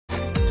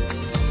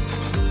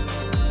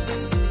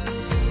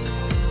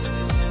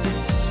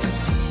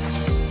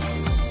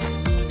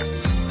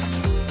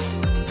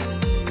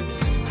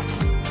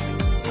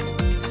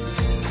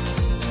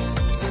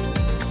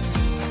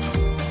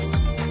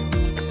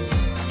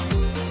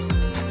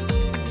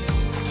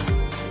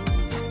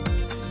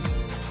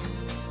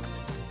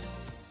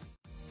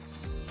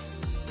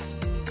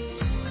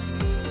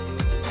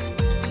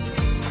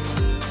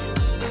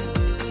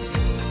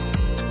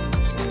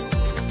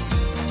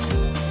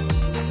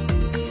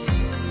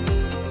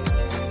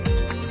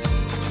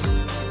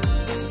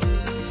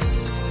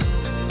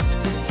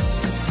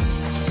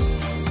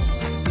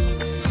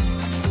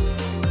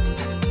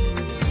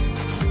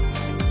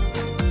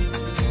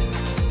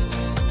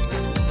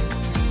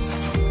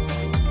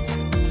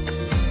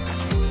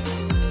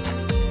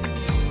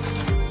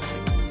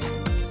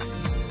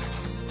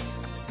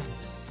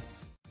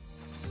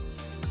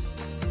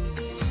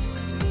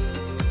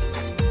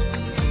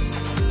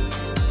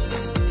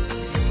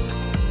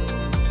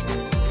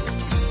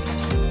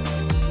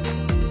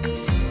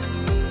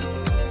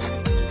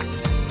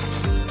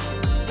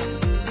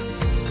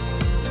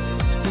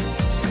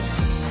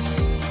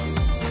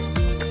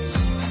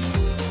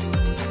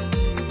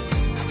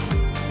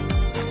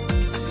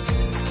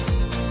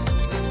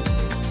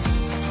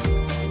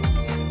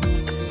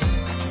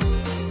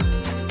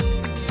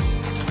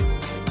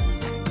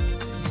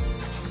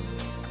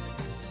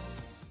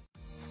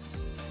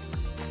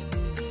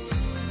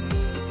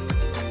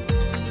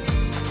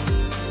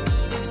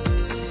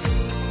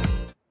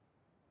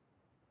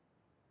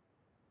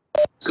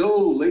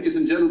So, ladies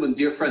and gentlemen,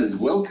 dear friends,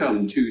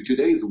 welcome to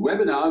today's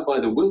webinar by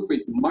the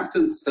Wilfried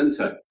Martens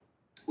Center,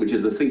 which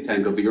is a think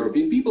tank of the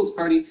European People's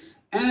Party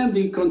and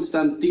the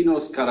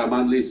Konstantinos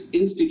Karamanlis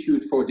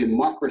Institute for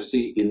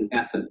Democracy in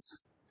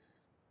Athens.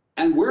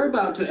 And we're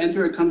about to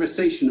enter a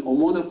conversation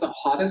on one of the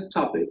hottest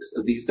topics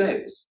of these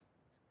days,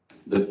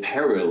 the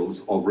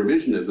perils of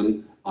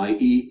revisionism,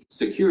 i.e.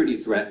 security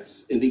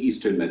threats in the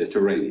Eastern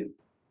Mediterranean.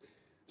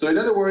 So in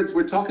other words,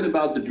 we're talking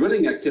about the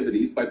drilling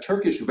activities by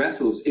Turkish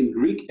vessels in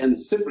Greek and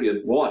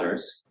Cypriot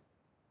waters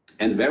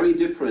and very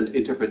different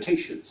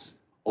interpretations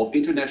of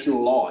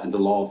international law and the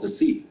law of the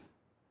sea.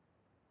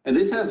 And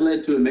this has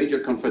led to a major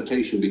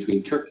confrontation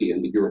between Turkey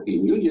and the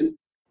European Union,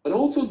 but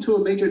also to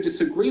a major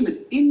disagreement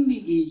in the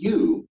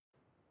EU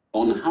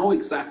on how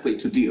exactly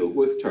to deal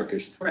with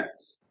Turkish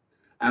threats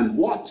and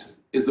what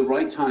is the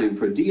right time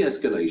for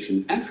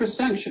de-escalation and for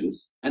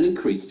sanctions and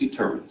increased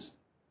deterrence.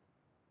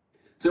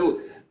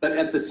 But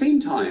at the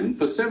same time,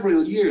 for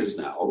several years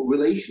now,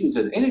 relations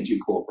and energy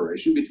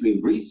cooperation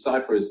between Greece,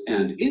 Cyprus,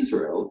 and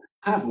Israel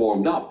have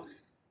warmed up.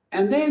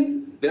 And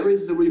then there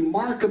is the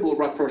remarkable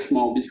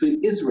rapprochement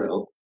between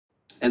Israel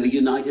and the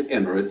United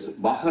Emirates,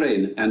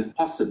 Bahrain, and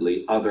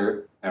possibly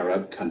other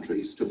Arab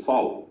countries to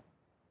follow.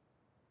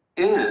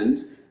 And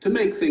to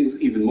make things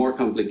even more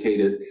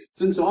complicated,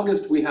 since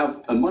August, we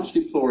have a much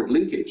deplored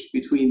linkage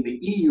between the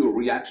EU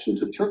reaction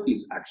to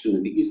Turkey's action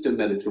in the Eastern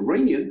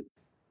Mediterranean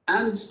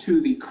and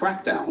to the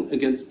crackdown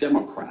against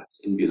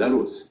Democrats in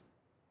Belarus.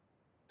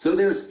 So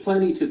there's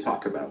plenty to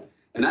talk about.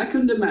 And I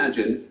couldn't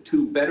imagine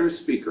two better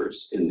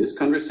speakers in this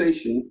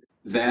conversation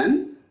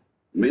than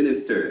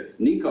Minister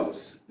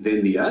Nikos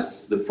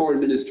Dendias, the Foreign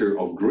Minister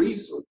of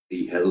Greece, or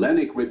the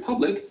Hellenic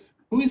Republic,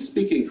 who is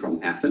speaking from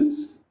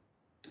Athens,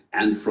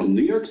 and from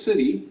New York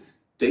City,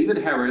 David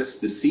Harris,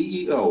 the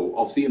CEO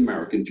of the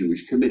American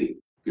Jewish Committee.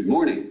 Good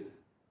morning.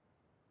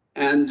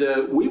 And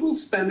we will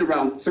spend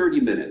around 30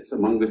 minutes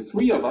among the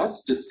three of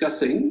us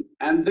discussing,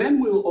 and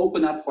then we'll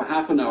open up for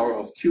half an hour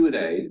of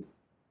Q&A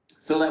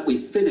so that we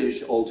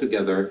finish all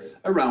together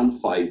around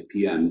 5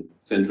 p.m.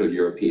 Central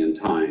European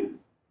time.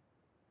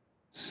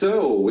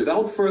 So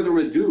without further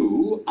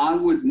ado, I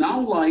would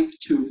now like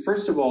to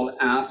first of all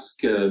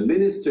ask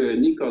Minister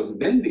Nikos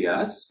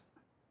Dendias,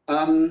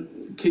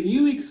 can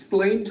you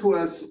explain to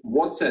us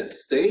what's at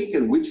stake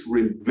and which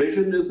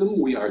revisionism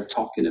we are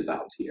talking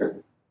about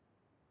here?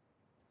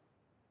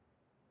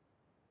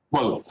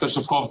 Well, first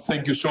of all,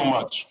 thank you so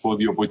much for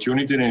the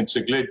opportunity, and it's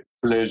a great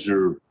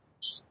pleasure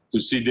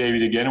to see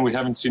David again. We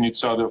haven't seen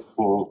each other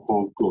for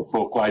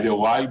quite a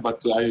while,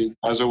 but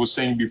as I was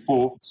saying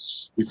before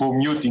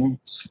muting,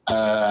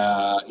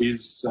 I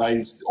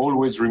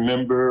always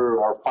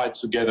remember our fights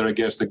together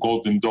against the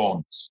Golden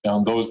Dawn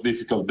on those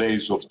difficult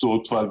days of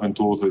 2012 and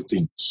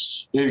 2013.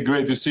 Very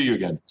great to see you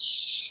again.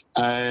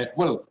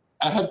 Well,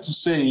 I have to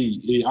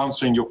say,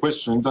 answering your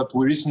question, that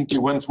we recently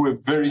went through a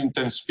very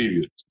intense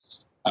period.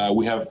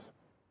 We have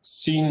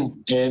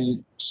seen a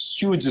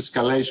huge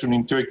escalation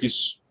in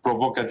Turkish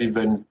provocative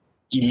and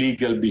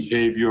illegal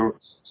behavior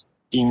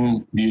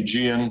in the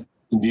Aegean,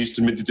 in the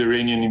Eastern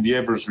Mediterranean, in the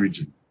Evros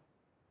region.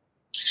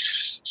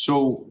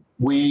 So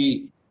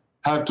we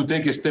have to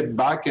take a step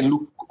back and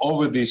look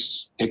over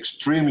these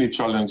extremely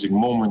challenging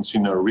moments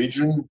in our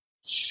region.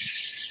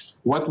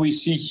 What we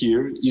see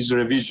here is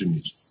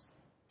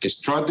revisionism, a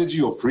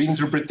strategy of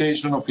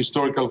reinterpretation of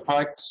historical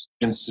facts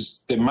and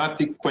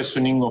systematic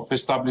questioning of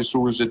established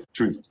rules and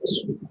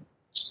truths.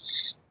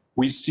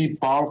 We see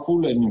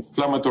powerful and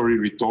inflammatory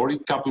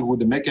rhetoric coupled with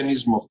the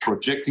mechanism of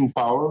projecting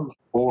power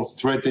or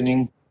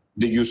threatening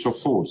the use of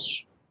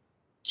force.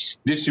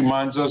 This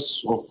reminds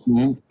us of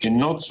a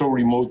not so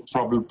remote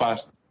troubled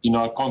past in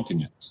our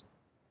continent.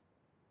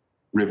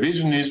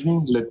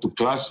 Revisionism led to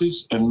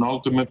clashes and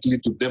ultimately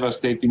to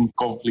devastating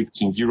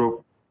conflicts in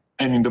Europe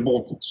and in the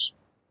Balkans.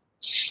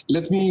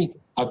 Let me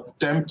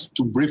attempt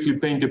to briefly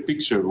paint a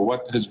picture of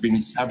what has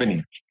been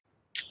happening.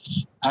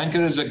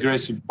 Ankara's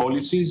aggressive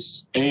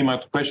policies aim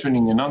at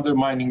questioning and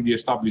undermining the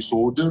established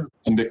order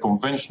and the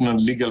conventional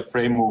legal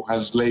framework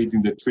has laid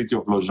in the Treaty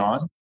of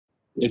Lausanne,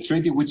 a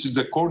treaty which is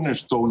the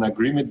cornerstone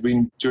agreement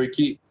between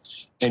Turkey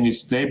and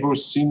its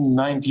neighbors since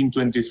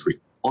 1923,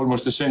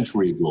 almost a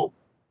century ago.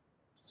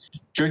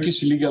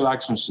 Turkish illegal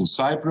actions in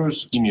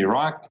Cyprus, in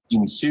Iraq,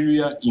 in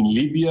Syria, in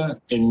Libya,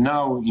 and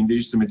now in the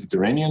Eastern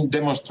Mediterranean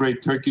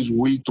demonstrate Turkey's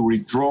will to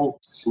redraw,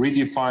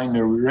 redefine,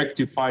 and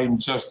rectify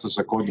injustice,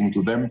 according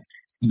to them,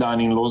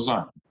 done in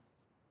Lausanne.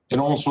 And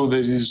also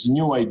there is a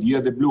new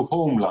idea, the blue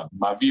homeland,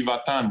 Mavi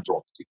Vatan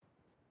Dropti.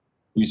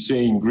 We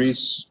say in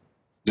Greece,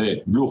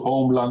 the blue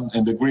homeland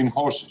and the green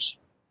horses.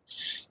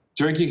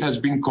 Turkey has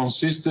been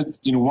consistent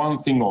in one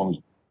thing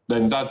only,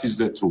 and that is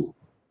the truth.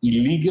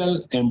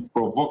 Illegal and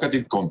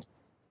provocative conduct,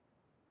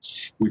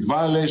 with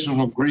violations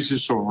of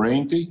Greece's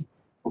sovereignty,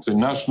 of the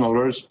national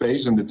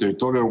airspace and the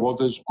territorial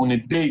waters on a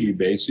daily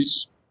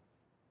basis,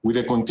 with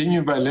the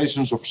continued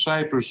violations of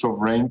Cyprus'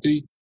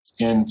 sovereignty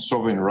and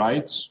sovereign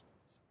rights,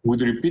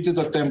 with repeated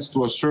attempts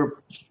to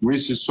usurp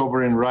Greece's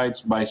sovereign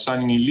rights by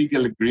signing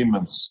illegal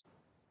agreements,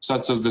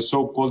 such as the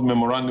so-called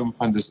Memorandum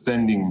of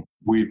Understanding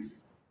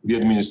with the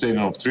administration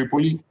of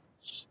Tripoli,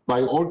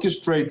 by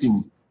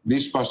orchestrating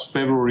this past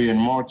February and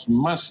March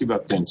massive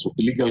attempts of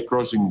illegal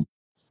crossing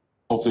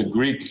of the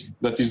Greek,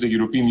 that is the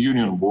European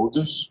Union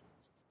borders,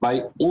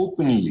 by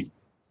openly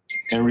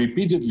and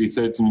repeatedly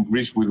threatening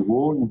Greece with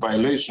war in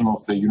violation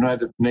of the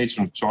United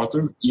Nations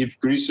Charter if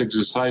Greece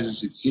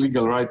exercises its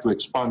legal right to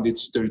expand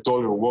its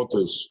territorial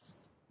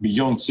waters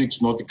beyond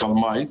 6 nautical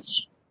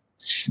miles,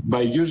 by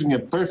using a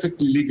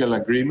perfectly legal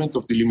agreement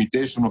of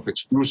delimitation of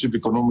exclusive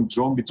economic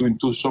zone between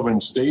two sovereign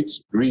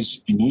states,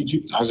 Greece and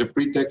Egypt, as a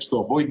pretext to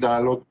avoid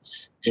dialogue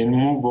and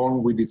move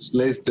on with its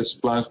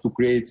latest plans to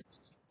create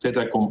fait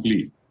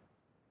accompli.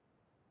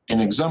 An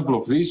example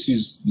of this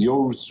is the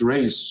Oruc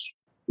Reis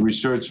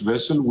research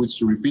vessel, which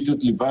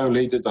repeatedly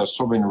violated our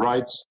sovereign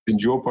rights and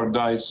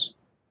jeopardized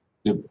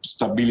the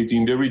stability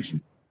in the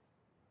region.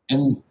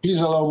 And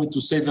please allow me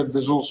to say that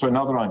there's also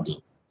another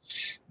angle.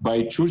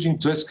 By choosing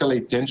to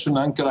escalate tension,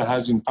 Ankara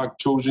has in fact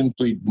chosen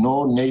to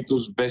ignore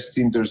NATO's best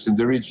interests in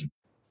the region.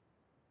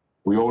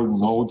 We all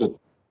know that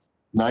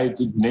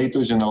NATO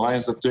is an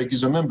alliance that Turkey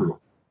is a member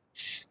of.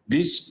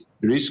 This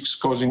risks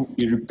causing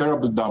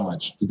irreparable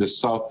damage to the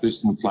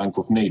southeastern flank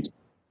of NATO.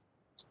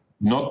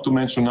 Not to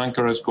mention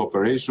Ankara's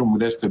cooperation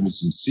with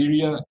extremists in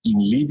Syria, in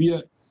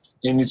Libya,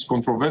 and its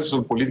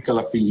controversial political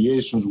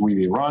affiliations with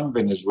Iran,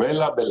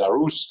 Venezuela,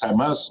 Belarus,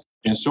 Hamas,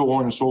 and so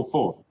on and so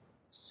forth.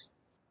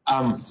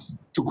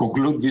 To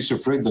conclude, this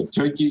afraid that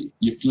Turkey,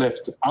 if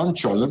left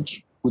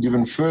unchallenged, could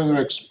even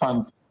further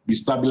expand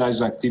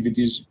destabilizing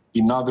activities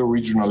in other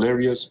regional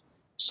areas,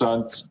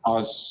 such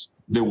as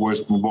the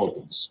Western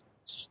Balkans.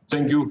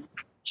 Thank you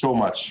so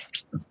much.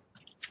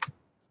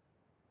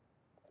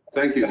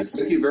 Thank you.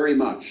 Thank you very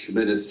much,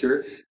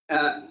 Minister.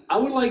 I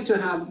would like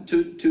to have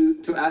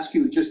to ask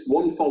you just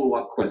one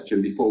follow-up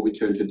question before we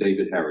turn to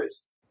David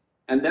Harris.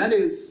 And that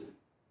is,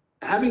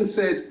 having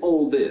said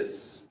all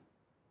this,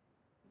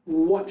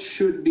 what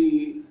should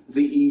be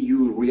the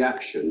EU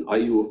reaction? Are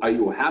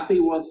you happy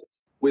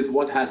with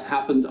what has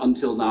happened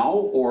until now,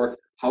 or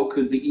how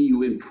could the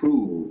EU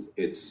improve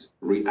its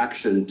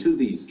reaction to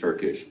these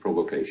Turkish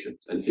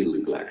provocations and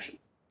illegal actions?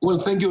 Well,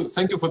 thank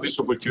you for this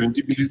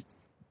opportunity.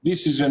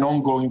 This is an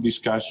ongoing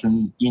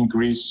discussion in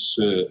Greece,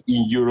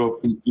 in Europe,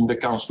 in the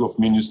Council of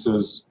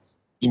Ministers,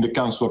 in the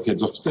Council of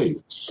Heads of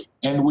State.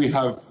 And we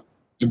have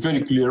a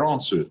very clear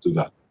answer to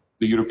that.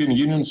 The European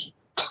Union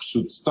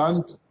should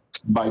stand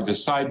by the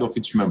side of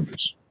its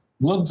members,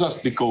 not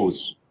just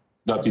because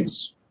that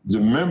it's the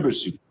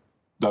membership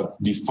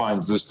that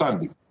defines the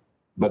standing,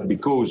 but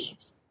because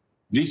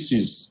this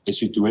is a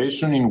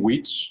situation in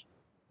which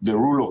the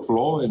rule of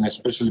law, and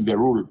especially the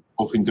rule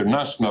of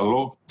international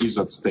law, is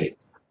at stake.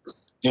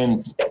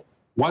 And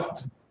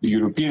what the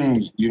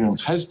European Union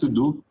has to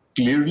do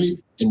clearly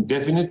and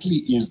definitely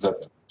is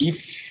that if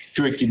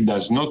Turkey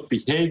does not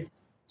behave,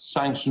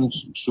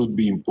 sanctions should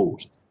be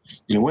imposed.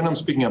 And when I'm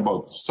speaking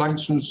about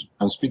sanctions,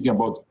 I'm speaking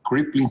about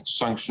crippling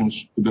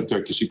sanctions to the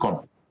Turkish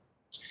economy.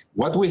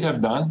 What we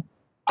have done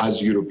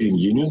as European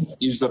Union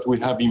is that we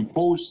have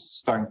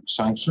imposed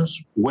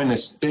sanctions when a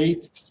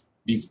state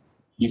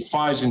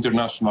defies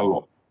international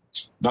law.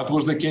 That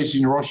was the case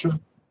in Russia,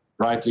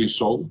 rightly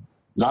so.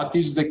 That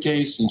is the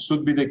case and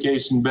should be the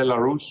case in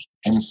Belarus,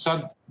 and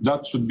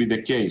that should be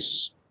the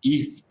case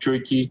if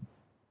Turkey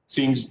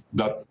thinks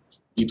that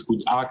it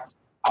could act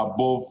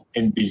above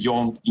and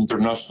beyond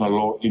international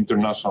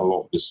law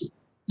of the sea.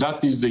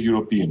 That is the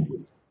European way.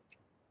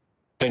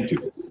 Thank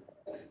you.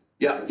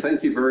 Yeah,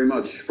 thank you very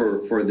much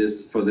for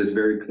this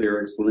very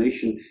clear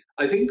explanation.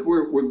 I think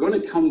we're going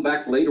to come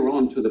back later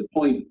on to the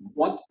point: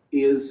 what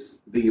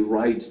is the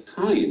right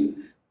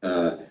time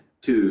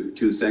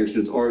to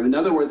sanctions, or in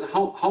other words,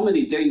 how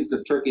many days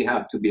does Turkey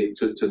have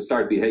to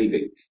start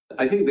behaving?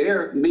 I think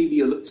there may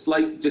be a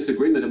slight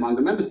disagreement among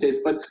the member states,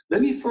 but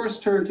let me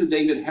first turn to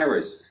David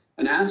Harris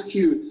and ask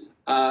you,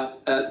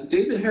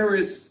 David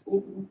Harris,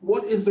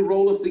 what is the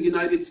role of the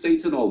United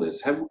States in all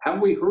this?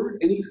 Have we heard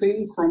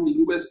anything from the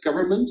US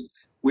government,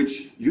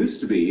 which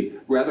used to be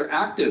rather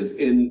active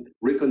in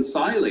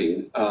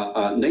reconciling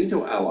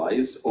NATO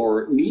allies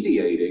or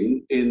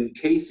mediating in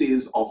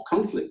cases of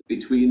conflict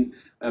between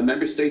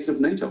member states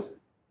of NATO?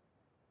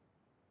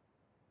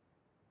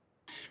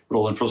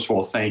 Roland, first of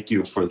all, thank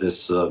you for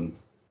this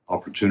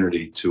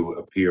opportunity to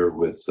appear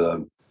with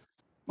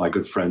my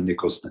good friend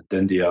Nikos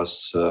Dendias.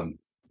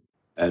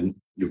 And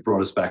you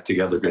brought us back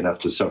together again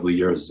after several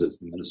years, as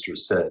the minister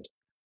said.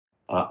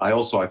 I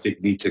also, I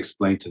think, need to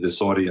explain to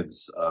this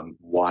audience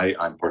why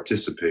I'm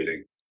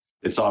participating.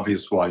 It's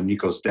obvious why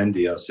Nikos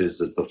Dendias is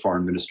as the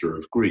foreign minister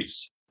of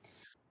Greece.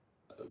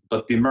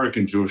 But the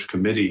American Jewish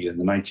Committee in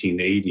the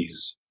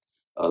 1980s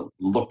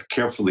looked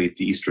carefully at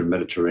the Eastern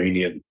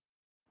Mediterranean.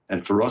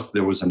 And for us,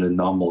 there was an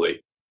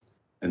anomaly.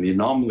 And the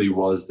anomaly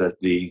was that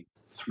the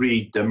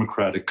three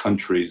democratic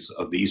countries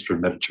of the Eastern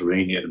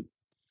Mediterranean,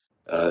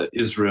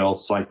 Israel,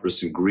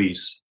 Cyprus, and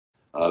Greece,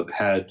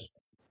 had,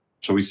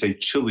 shall we say,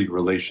 chilly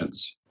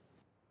relations.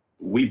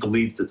 We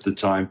believed at the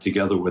time,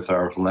 together with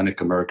our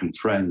Hellenic American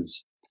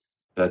friends,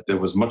 that there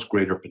was much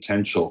greater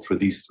potential for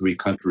these three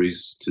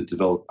countries to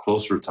develop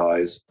closer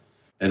ties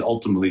and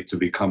ultimately to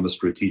become a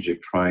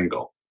strategic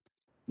triangle,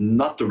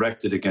 not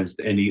directed against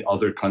any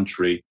other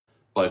country,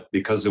 but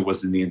because it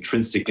was in the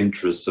intrinsic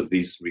interests of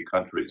these three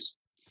countries.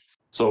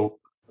 So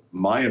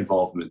my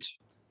involvement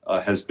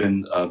has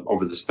been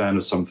over the span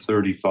of some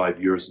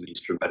 35 years in the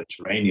Eastern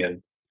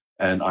Mediterranean,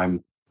 and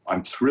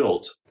I'm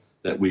thrilled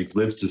that we've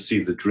lived to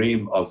see the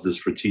dream of the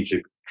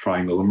strategic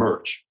triangle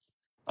emerge.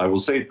 I will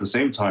say at the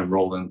same time,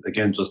 Roland,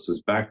 again, just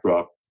as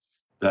backdrop,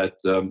 that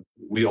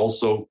we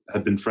also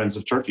have been friends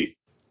of Turkey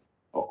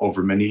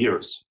over many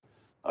years.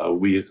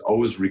 We had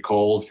always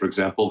recalled, for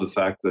example, the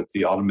fact that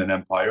the Ottoman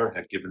Empire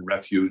had given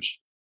refuge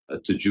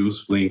to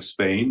Jews fleeing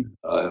Spain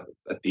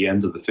at the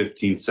end of the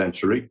 15th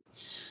century.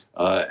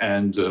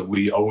 And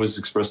we always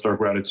expressed our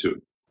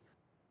gratitude.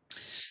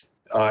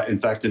 In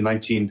fact, in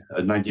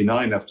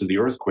 1999, after the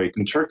earthquake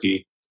in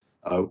Turkey,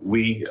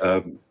 we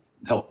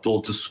helped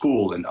build a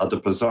school in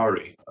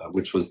Adapazarı,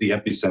 which was the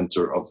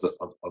epicenter of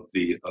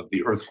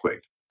the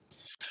earthquake.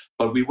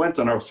 But we went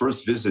on our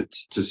first visit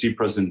to see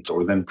President,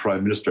 or then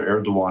Prime Minister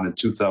Erdogan, in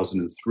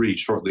 2003,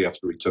 shortly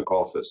after he took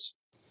office.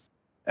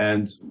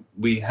 And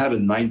we had a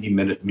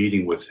 90-minute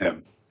meeting with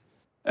him.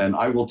 And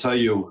I will tell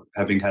you,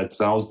 having had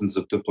thousands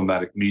of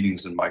diplomatic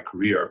meetings in my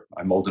career,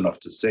 I'm old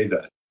enough to say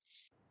that,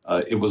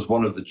 it was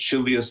one of the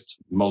chilliest,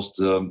 most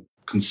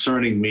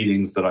concerning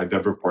meetings that I've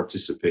ever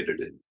participated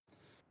in.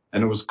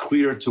 And it was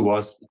clear to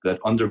us that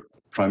under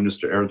Prime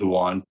Minister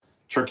Erdogan,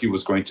 Turkey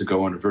was going to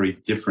go in a very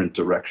different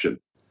direction,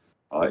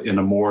 in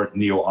a more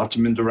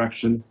neo-Ottoman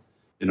direction,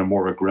 in a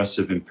more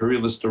aggressive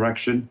imperialist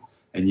direction,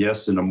 and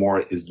yes, in a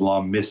more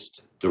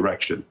Islamist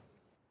direction.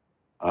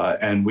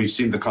 And we've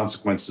seen the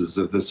consequences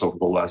of this over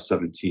the last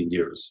 17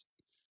 years.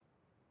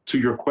 To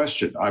your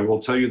question, I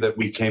will tell you that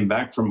we came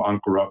back from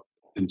Ankara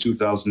in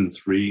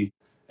 2003,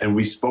 and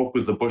we spoke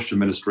with the Bush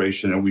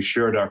administration, and we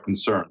shared our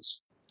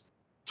concerns.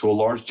 To a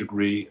large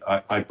degree,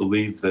 I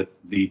believe that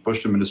the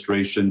Bush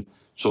administration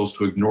chose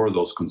to ignore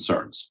those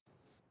concerns.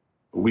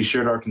 We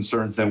shared our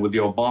concerns then with the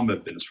Obama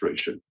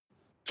administration.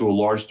 To a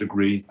large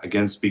degree,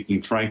 again,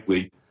 speaking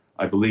frankly,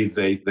 I believe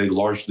they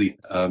largely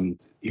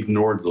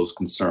ignored those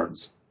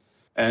concerns.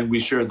 And we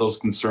shared those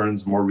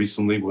concerns more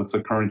recently with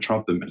the current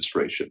Trump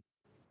administration.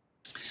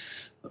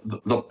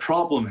 The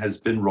problem has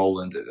been,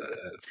 Roland,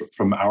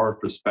 from our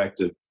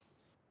perspective,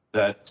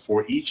 that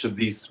for each of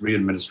these three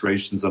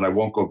administrations, and I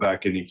won't go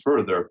back any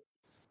further,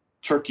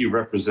 Turkey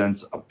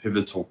represents a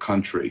pivotal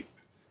country,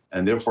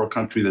 and therefore a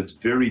country that's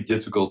very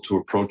difficult to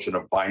approach in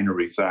a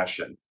binary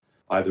fashion,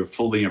 either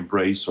fully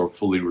embrace or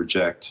fully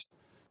reject.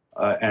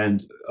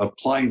 And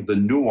applying the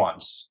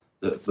nuance,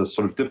 the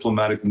sort of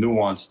diplomatic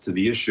nuance to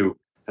the issue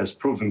has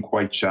proven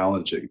quite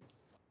challenging.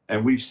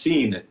 And we've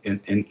seen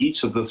in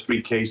each of the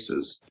three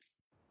cases,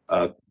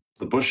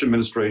 the Bush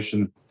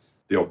administration,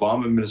 the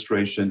Obama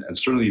administration, and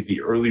certainly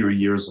the earlier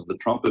years of the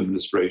Trump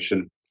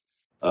administration,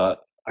 a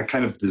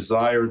kind of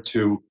desire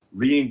to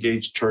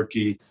re-engage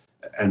Turkey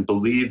and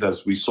believe,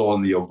 as we saw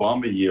in the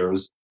Obama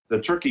years,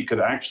 that Turkey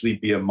could actually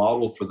be a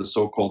model for the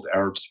so-called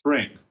Arab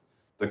Spring,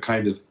 the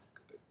kind of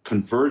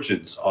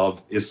convergence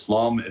of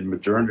Islam and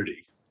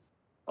modernity,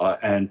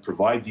 and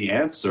provide the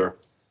answer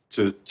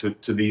to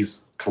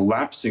these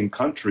collapsing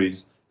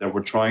countries that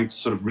were trying to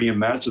sort of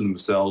reimagine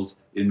themselves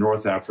in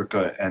North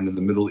Africa and in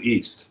the Middle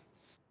East.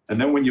 And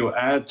then when you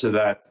add to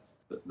that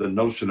the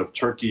notion of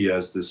Turkey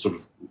as this sort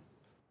of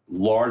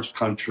large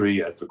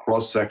country at the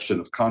cross-section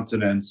of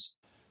continents,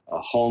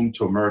 home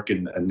to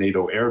American and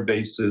NATO air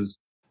bases,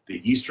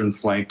 the eastern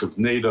flank of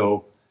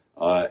NATO,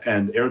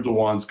 and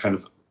Erdogan's kind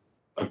of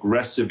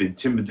aggressive,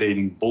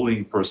 intimidating,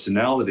 bullying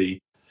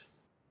personality,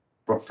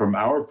 from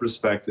our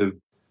perspective,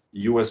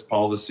 U.S.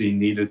 policy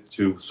needed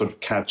to sort of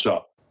catch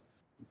up.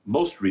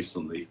 Most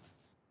recently,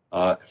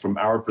 from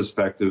our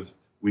perspective,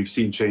 we've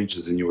seen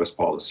changes in U.S.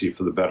 policy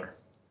for the better.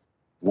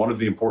 One of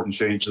the important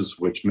changes,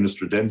 which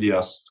Minister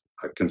Dendias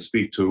can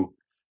speak to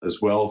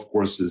as well, of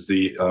course, is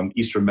the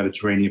Eastern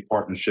Mediterranean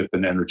Partnership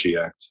and Energy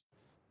Act.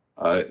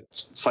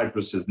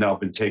 Cyprus has now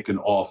been taken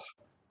off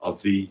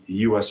of the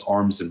U.S.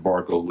 arms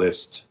embargo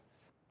list.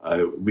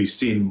 We've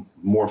seen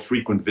more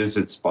frequent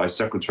visits by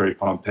Secretary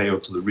Pompeo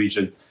to the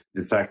region.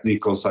 In fact,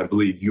 Nikos, I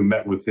believe you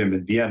met with him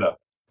in Vienna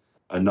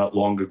not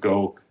long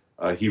ago.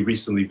 He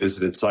recently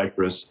visited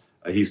Cyprus.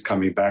 He's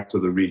coming back to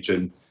the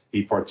region.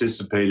 He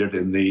participated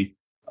in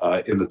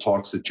the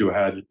talks that you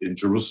had in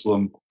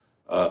Jerusalem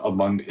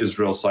among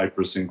Israel,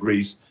 Cyprus, and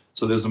Greece.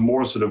 So there's a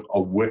more sort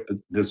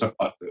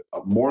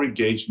of more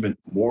engagement,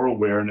 more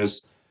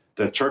awareness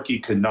that Turkey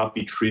cannot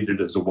be treated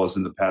as it was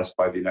in the past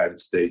by the United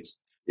States.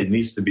 It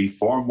needs to be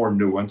far more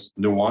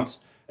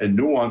nuanced, and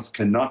nuance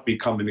cannot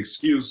become an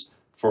excuse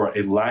for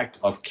a lack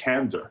of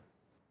candor.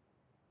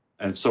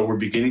 And so we're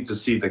beginning to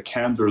see the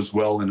candor as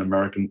well in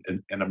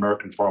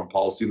American foreign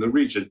policy in the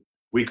region.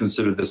 We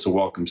consider this a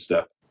welcome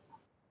step.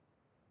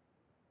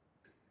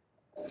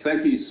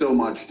 Thank you so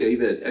much,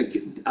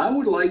 David. I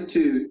would like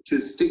to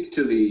stick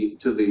to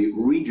the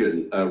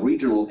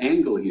regional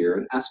angle here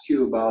and ask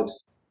you about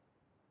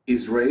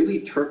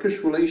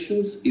Israeli-Turkish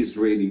relations,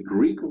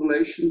 Israeli-Greek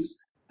relations,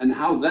 and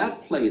how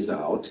that plays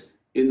out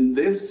in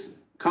this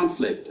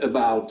conflict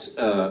about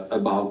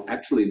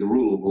actually the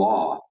rule of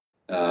law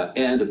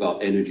and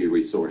about energy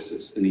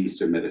resources in the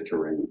Eastern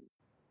Mediterranean?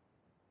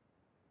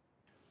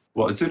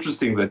 Well, it's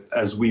interesting that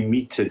as we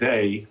meet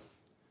today,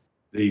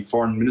 the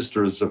foreign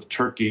ministers of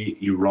Turkey,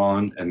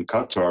 Iran, and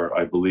Qatar,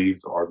 I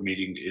believe, are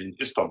meeting in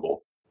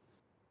Istanbul.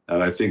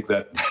 And I think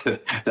that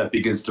that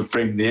begins to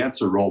frame the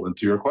answer, Roland,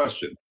 to your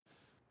question.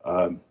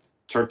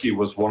 Turkey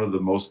was one of the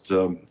most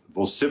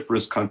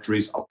vociferous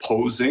countries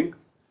opposing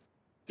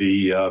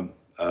the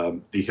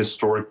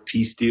historic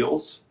peace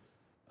deals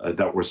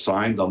that were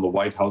signed on the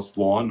White House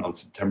lawn on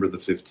September the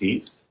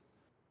 15th,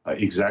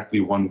 exactly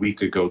 1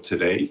 week ago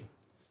today.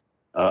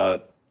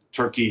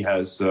 Turkey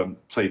has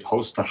played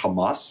host to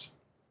Hamas.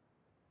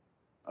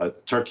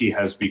 Turkey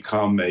has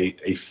become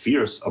a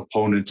fierce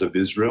opponent of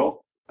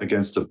Israel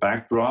against a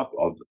backdrop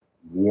of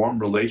warm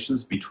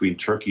relations between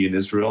Turkey and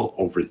Israel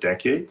over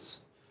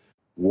decades,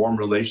 warm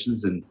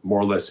relations in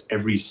more or less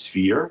every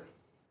sphere.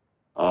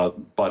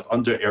 But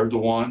under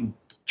Erdogan,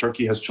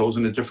 Turkey has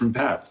chosen a different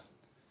path.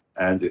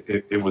 And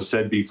it was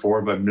said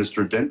before by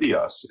Minister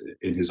Dendias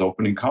in his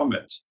opening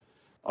comments.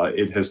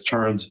 It has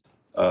turned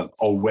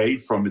away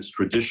from its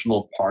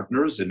traditional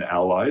partners and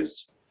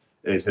allies.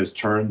 It has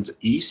turned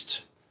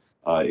east.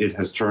 It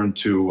has turned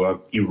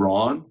to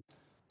Iran,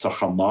 to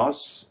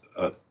Hamas,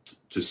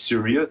 to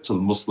Syria, to the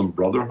Muslim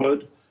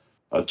Brotherhood,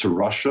 to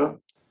Russia,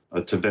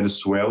 to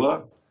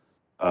Venezuela.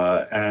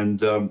 And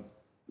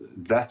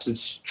that's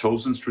its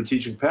chosen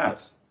strategic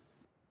path.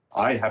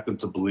 I happen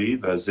to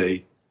believe, as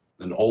an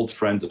old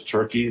friend of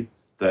Turkey,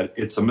 that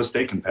it's a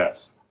mistaken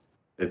path.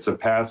 It's a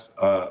path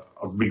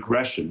of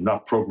regression,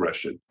 not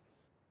progression.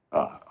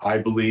 I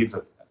believe,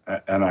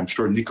 and I'm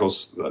sure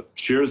Nikos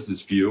shares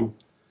this view,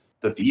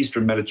 that the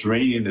Eastern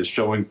Mediterranean is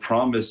showing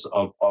promise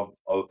of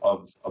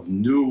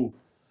new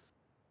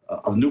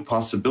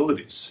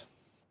possibilities,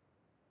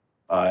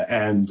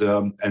 and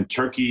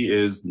Turkey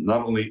is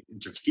not only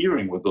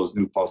interfering with those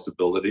new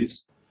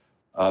possibilities,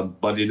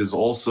 but it is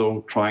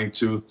also trying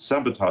to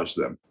sabotage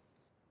them.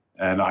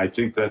 And I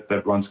think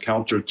that runs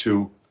counter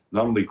to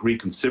not only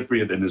Greek and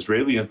Cypriot and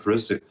Israeli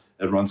interests, it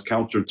runs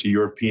counter to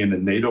European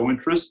and NATO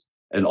interests.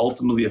 And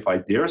ultimately, if I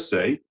dare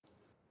say,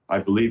 I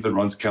believe it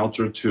runs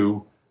counter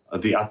to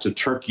the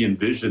Ataturkian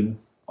vision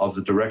of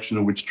the direction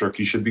in which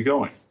Turkey should be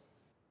going.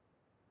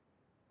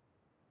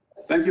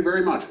 Thank you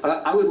very much.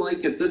 I would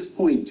like at this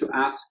point to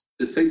ask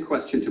the same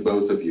question to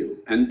both of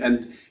you.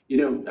 And you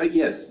know,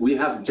 yes, we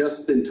have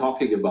just been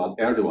talking about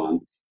Erdogan,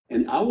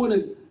 and I want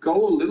to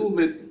go a little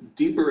bit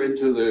deeper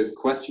into the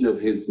question of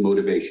his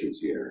motivations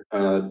here.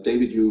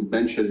 David, you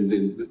mentioned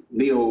the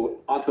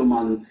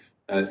neo-Ottoman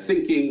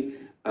thinking,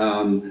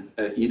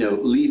 you know,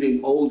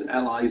 leaving old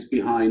allies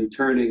behind,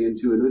 turning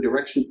into a new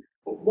direction.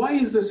 Why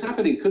is this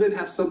happening? Could it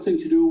have something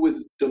to do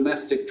with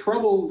domestic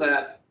trouble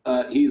that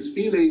he's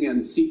feeling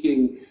and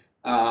seeking,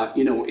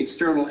 you know,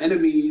 external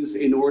enemies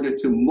in order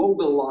to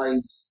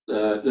mobilize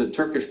the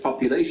Turkish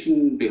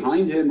population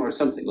behind him, or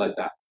something like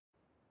that?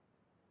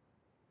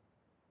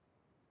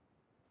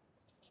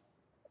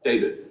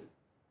 David.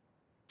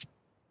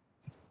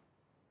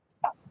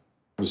 I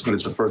was going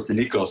to defer to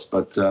Nikos,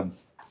 but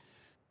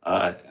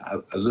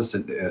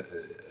listen,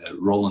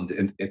 Roland,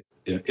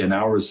 in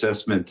our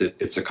assessment,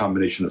 it's a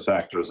combination of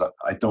factors.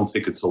 I don't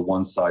think it's a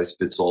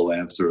one-size-fits-all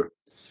answer.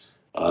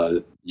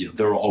 You know,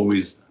 there are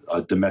always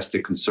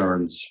domestic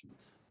concerns,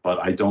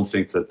 but I don't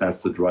think that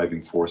that's the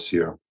driving force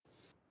here.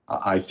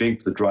 I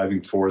think the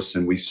driving force,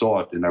 and we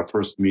saw it in our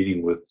first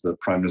meeting with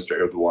Prime Minister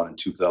Erdogan in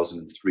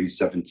 2003,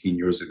 17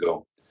 years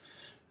ago,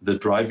 the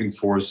driving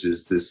force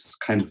is this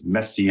kind of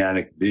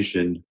messianic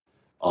vision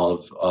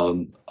of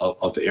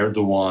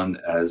Erdogan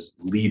as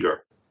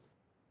leader.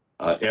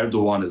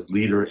 Erdogan as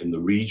leader in the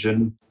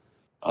region,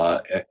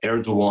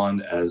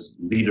 Erdogan as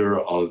leader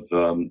of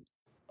an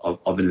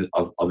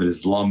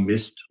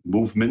Islamist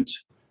movement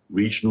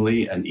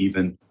regionally and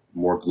even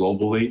more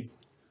globally,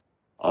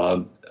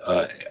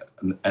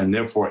 and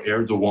therefore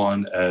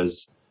Erdogan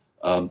as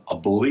a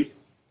bully,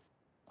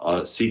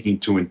 seeking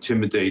to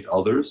intimidate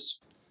others.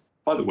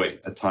 By the way,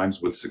 at times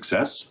with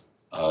success.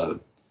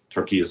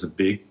 Turkey is a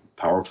big,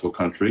 powerful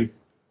country,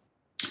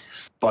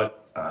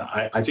 but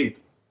I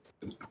think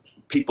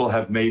people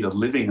have made a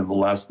living in the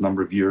last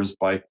number of years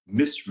by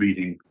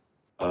misreading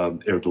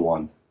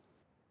Erdogan,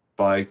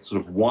 by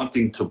sort of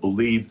wanting to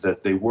believe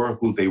that they were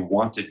who they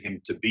wanted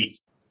him to be.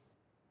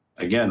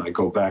 Again, I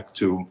go back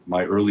to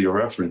my earlier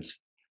reference.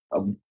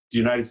 The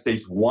United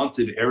States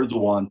wanted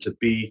Erdogan to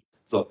be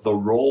the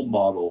role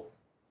model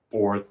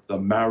for the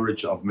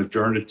marriage of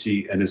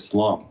modernity and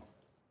Islam.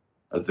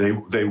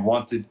 They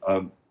wanted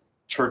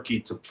Turkey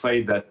to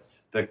play that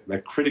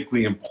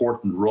critically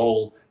important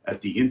role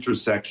at the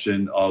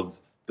intersection of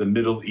the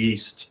Middle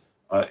East,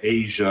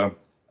 Asia,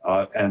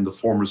 and the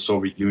former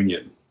Soviet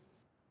Union.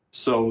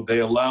 So they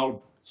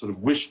allowed sort of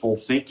wishful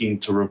thinking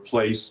to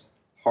replace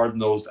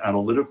hard-nosed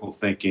analytical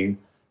thinking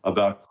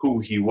about who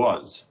he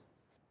was.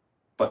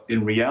 But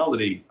in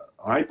reality,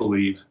 I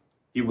believe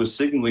he was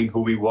signaling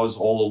who he was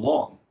all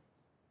along.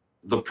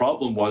 The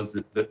problem was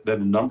that a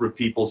number of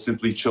people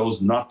simply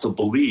chose not to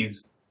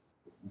believe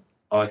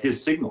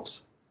his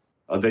signals.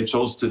 They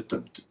chose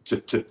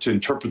to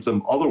interpret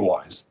them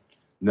otherwise.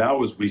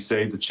 Now, as we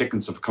say, the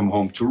chickens have come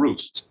home to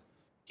roost.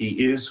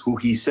 He is who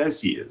he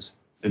says he is.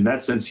 In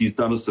that sense, he's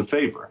done us a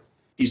favor.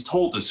 He's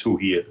told us who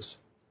he is.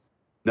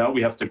 Now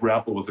we have to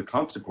grapple with the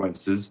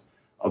consequences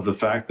of the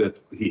fact that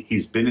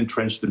he's been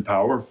entrenched in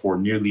power for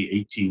nearly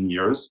 18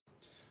 years.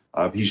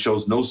 He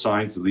shows no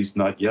signs, at least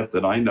not yet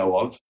that I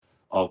know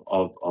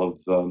of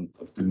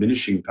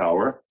diminishing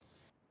power.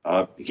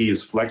 He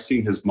is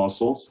flexing his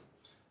muscles.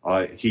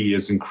 He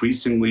is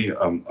increasingly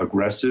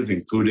aggressive,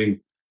 including,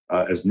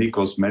 as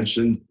Nikos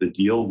mentioned, the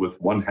deal with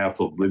one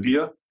half of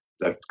Libya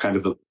that kind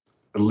of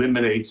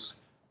eliminates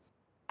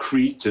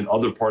Crete and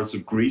other parts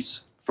of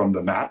Greece from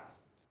the map.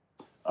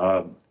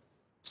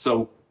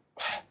 So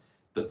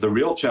the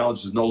real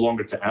challenge is no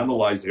longer to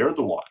analyze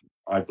Erdogan.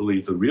 I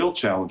believe the real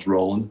challenge,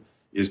 Roland,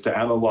 is to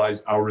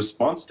analyze our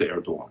response to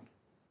Erdogan,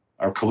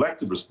 our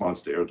collective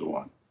response to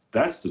Erdogan.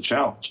 That's the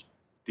challenge.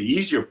 The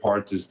easier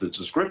part is the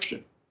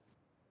description.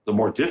 The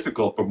more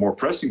difficult but more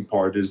pressing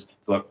part is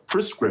the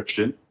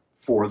prescription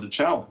for the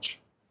challenge.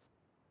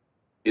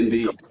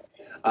 Indeed.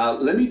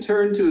 Let me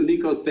turn to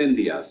Nikos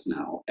Dendias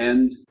now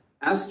and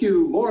ask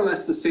you more or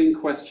less the same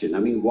question. I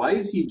mean, why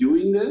is he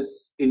doing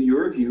this, in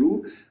your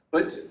view?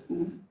 But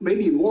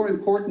maybe more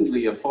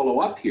importantly, a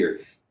follow-up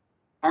here.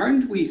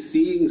 Aren't we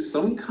seeing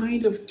some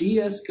kind of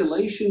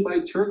de-escalation by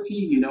Turkey,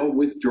 you know,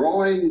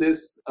 withdrawing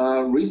this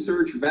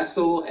research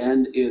vessel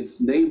and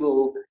its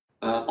naval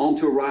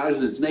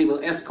entourage, its naval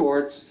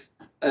escorts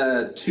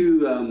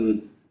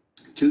to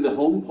the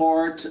home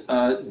port?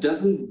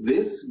 Doesn't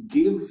this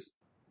give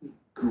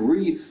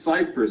Greece,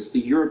 Cyprus, the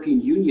European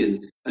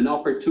Union an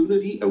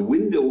opportunity, a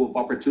window of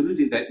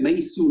opportunity that may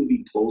soon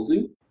be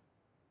closing?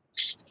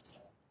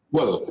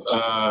 Well,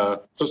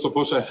 first of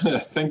all,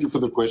 thank you for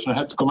the question. I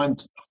have to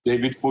commend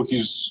David for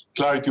his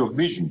clarity of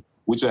vision,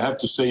 which I have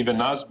to say,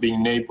 even us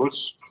being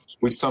neighbors,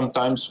 we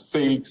sometimes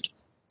failed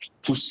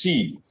to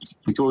see,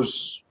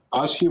 because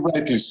as he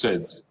rightly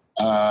said,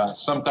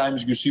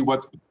 sometimes you see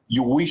what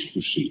you wish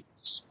to see.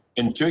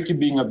 And Turkey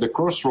being at the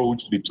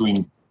crossroads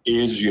between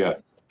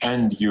Asia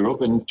and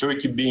Europe, and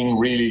Turkey being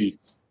really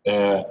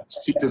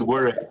seated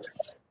where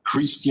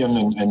Christian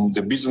and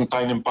the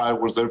Byzantine Empire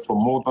was there for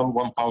more than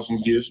 1,000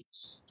 years,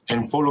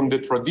 and following the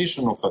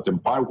tradition of that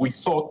empire, we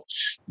thought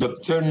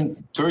that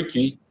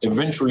Turkey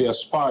eventually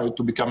aspired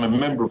to become a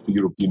member of the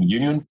European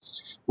Union,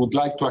 would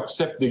like to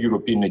accept the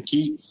European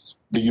acquis,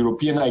 the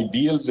European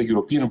ideals, the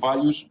European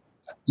values,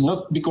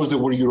 not because they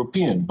were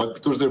European, but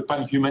because they're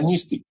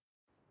pan-humanistic,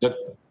 that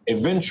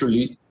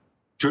eventually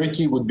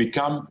Turkey would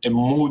become a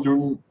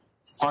modern,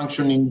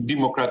 functioning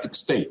democratic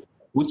state,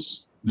 which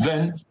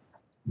then,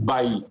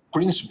 by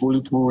principle,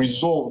 it will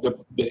resolve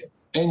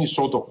any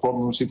sort of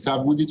problems it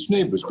has with its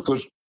neighbors.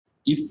 Because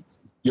if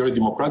you're a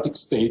democratic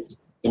state,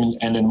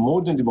 and a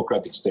modern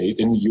democratic state,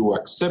 and you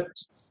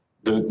accept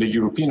the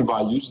European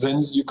values,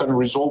 then you can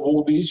resolve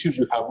all the issues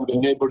you have with the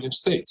neighboring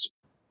states.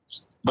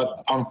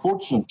 But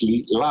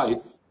unfortunately,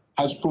 life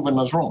has proven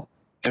us wrong,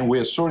 and we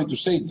are sorry to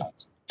say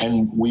that.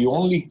 And we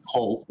only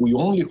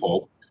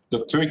hope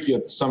that Turkey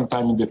at some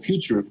time in the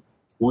future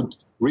would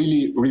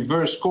really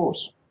reverse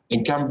course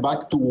and come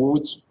back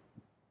towards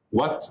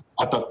what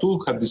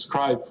Atatürk had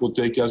described for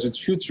Turkey as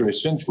its future a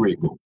century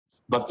ago.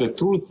 But the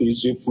truth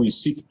is, if we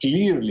see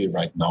clearly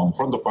right now in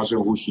front of us,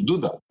 and we should do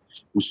that,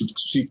 we should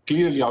see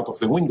clearly out of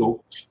the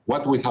window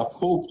what we have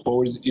hoped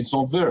for, it's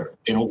not there.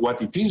 And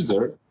what it is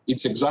there,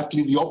 it's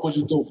exactly the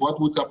opposite of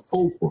what we have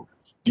hoped for.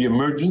 The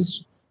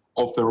emergence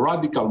of a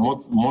radical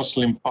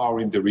Muslim power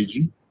in the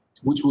region,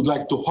 which would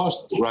like to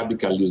host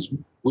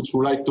radicalism, which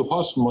would like to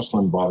host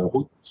Muslim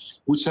Brotherhood,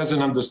 which has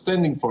an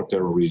understanding for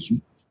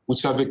terrorism,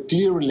 which have a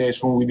clear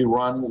relation with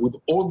Iran, with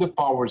all the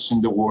powers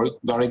in the world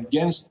that are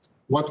against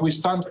what we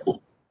stand for.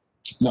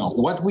 Now,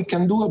 what we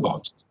can do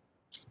about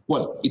it?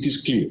 Well, it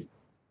is clear.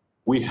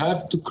 We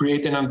have to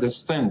create an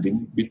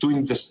understanding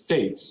between the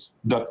states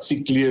that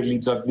see clearly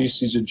that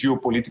this is a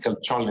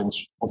geopolitical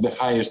challenge of the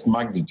highest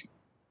magnitude.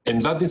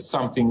 And that is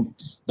something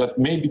that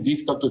may be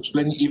difficult to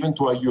explain even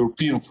to our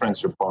European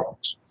friends or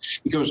partners.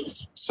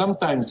 Because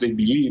sometimes they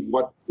believe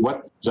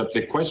that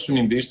the question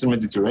in the Eastern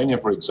Mediterranean,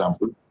 for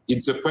example,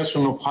 it's a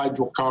question of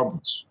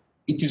hydrocarbons.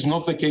 It is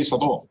not the case at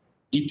all.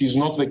 It is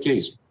not the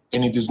case.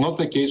 And it is not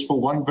the case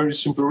for one very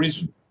simple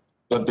reason,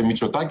 that the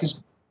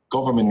Mitsotakis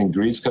government in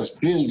Greece has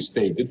clearly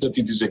stated that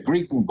it is a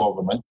Greek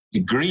government, a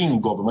green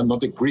government,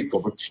 not a Greek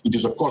government. It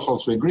is, of course,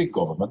 also a Greek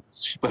government,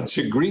 but it's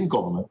a green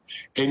government,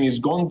 and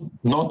is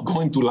not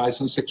going to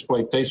license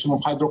exploitation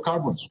of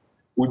hydrocarbons.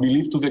 We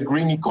believe to the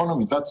green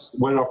economy. That's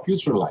where our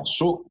future lies.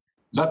 So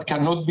that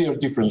cannot be our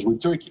difference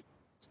with Turkey.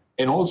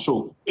 And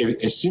also,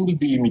 a simple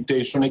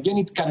delimitation, again,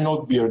 it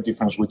cannot be our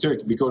difference with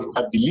Turkey, because we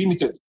have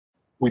delimited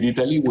with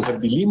Italy, we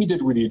have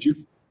delimited with Egypt,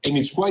 and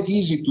it's quite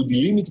easy to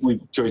delimit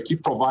with Turkey,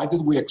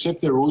 provided we accept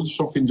the rules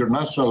of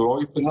international law,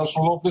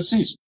 international law of the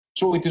seas.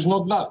 So it is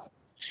not that.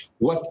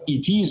 What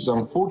it is,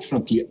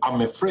 unfortunately,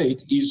 I'm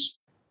afraid, is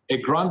a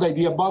grand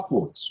idea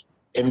backwards.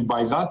 And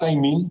by that I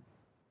mean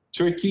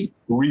Turkey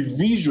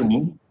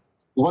revisioning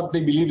what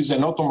they believe is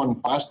an Ottoman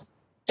past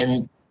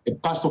and a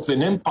past of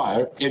an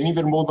empire, and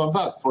even more than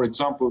that. For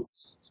example,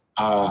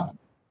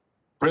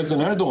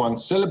 President Erdogan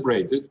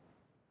celebrated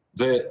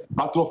the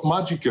Battle of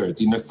Manzikert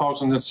in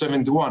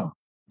 1071,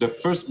 the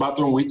first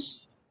battle in which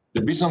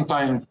the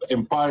Byzantine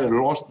Empire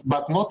lost,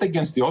 but not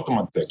against the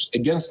Ottoman Turks,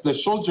 against the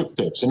Seljuk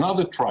Turks,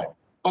 another tribe.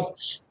 But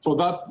for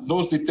that,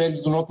 those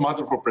details do not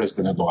matter for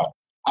President Erdogan.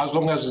 As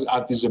long as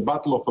it is a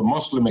battle of a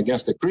Muslim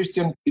against a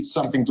Christian, it's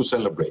something to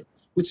celebrate,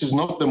 which is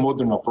not the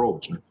modern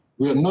approach.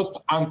 We are not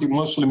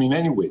anti-Muslim in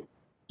any way.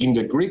 In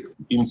the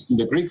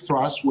Greek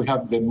thrust, we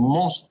have the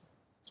most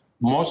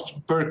mosques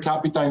per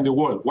capita in the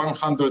world,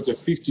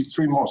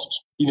 153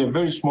 mosques in a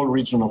very small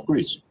region of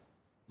Greece.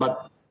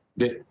 But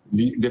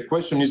the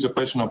question is a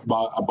question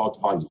about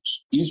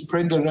values. Is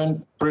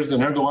President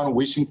Erdogan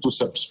wishing to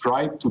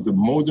subscribe to the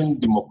modern,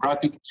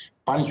 democratic,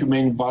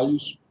 pan-humane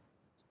values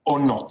or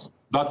not?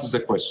 That is the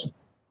question.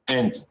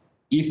 And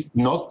if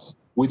not,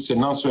 which is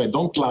an answer I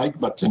don't like,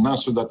 but an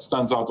answer that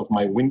stands out of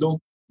my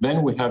window, then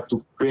we have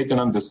to create an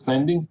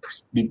understanding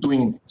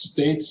between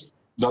states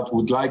that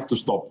would like to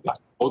stop that,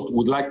 or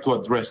would like to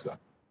address that.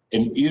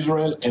 And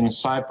Israel and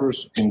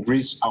Cyprus and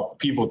Greece are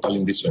pivotal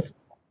in this effort.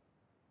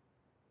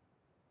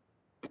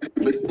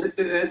 But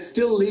that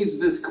still leaves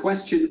this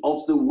question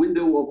of the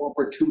window of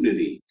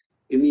opportunity.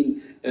 I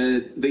mean,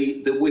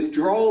 the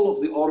withdrawal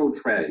of the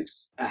Oruc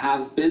Reis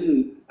has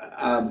been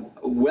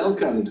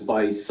welcomed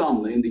by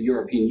some in the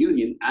European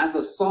Union as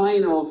a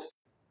sign of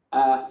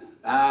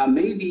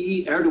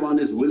maybe Erdogan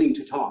is willing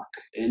to talk,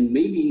 and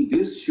maybe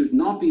this should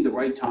not be the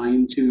right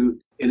time to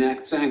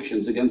enact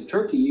sanctions against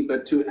Turkey,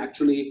 but to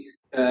actually,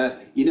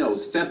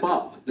 step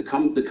up the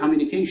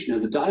communication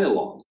and the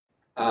dialogue.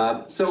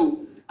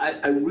 So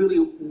I really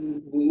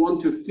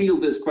want to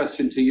field this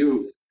question to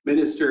you,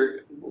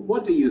 Minister.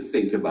 What do you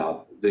think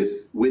about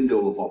this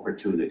window of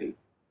opportunity?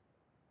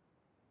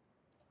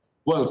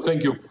 Well,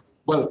 thank you.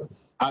 Well,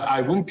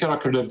 I wouldn't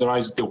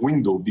characterize the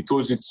window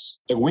because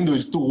a window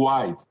is too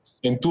wide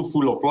and too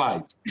full of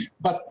light.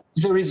 But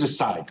there is a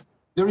side.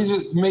 There is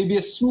maybe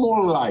a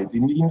small light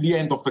in the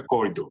end of the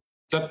corridor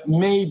that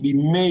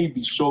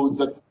maybe shows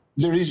that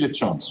there is a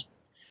chance.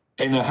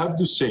 And I have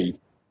to say,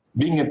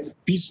 being a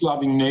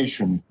peace-loving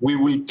nation, we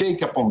will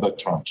take upon that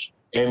chance.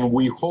 And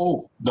we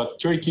hope that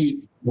Turkey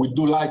will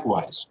do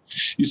likewise.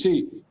 You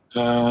see,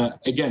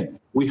 again,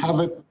 we have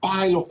a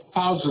pile of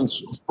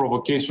thousands of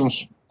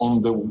provocations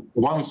on the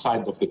one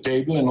side of the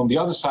table, and on the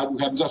other side,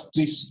 we have just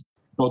this,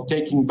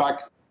 taking back,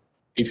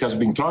 it has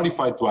been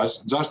clarified to us,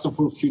 just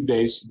for a few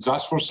days,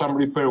 just for some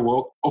repair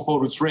work of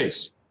Oruc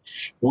Reis.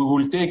 We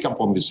will take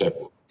upon this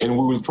effort, and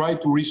we will try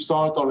to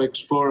restart our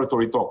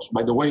exploratory talks.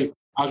 By the way,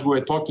 as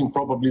we're talking,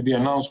 probably the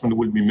announcement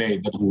will be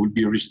made that we will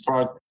be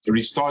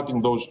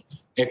restarting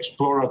those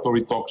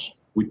exploratory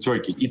talks with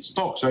Turkey. It's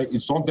talks,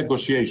 it's not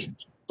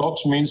negotiations.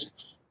 Talks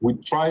means we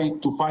try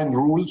to find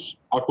rules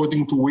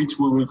according to which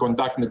we will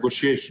conduct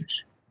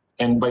negotiations.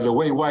 And by the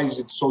way, why is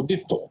it so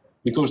difficult?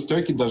 Because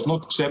Turkey does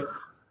not accept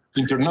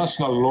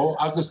international law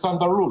as the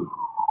standard rule.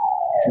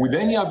 With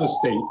any other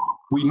state,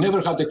 we never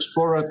had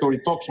exploratory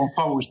talks on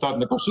how we start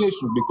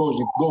negotiations because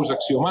it goes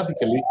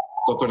axiomatically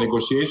that the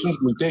negotiations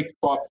will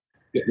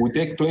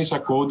take place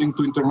according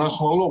to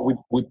international law.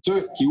 With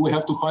Turkey, we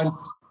have to find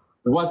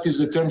what is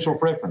the terms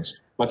of reference.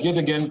 But yet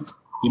again,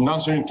 in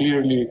answering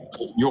clearly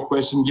your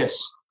question,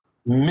 yes,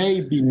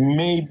 maybe,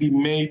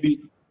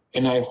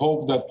 and I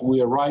hope that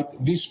we are right,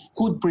 this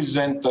could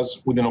present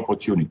us with an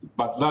opportunity,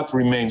 but that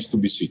remains to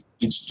be seen.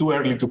 It's too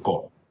early to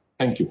call.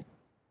 Thank you.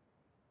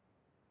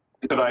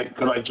 Could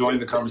I join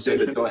the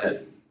conversation? Go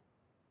ahead.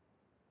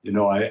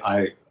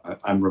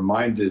 I'm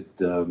reminded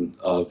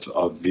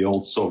of the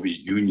old Soviet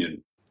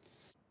Union,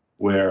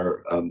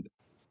 where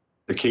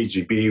the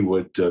KGB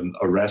would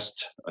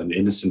arrest an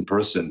innocent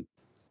person,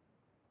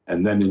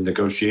 and then in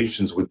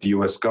negotiations with the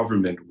US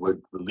government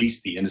would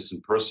release the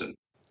innocent person,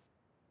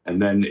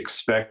 and then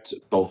expect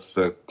both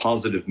the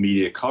positive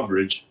media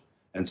coverage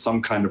and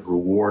some kind of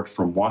reward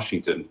from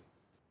Washington.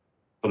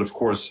 But of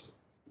course,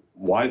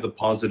 why the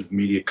positive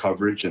media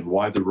coverage and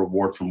why the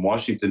reward from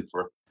Washington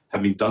for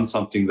having done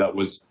something that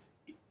was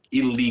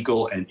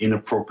illegal and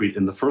inappropriate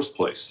in the first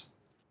place?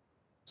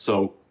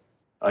 So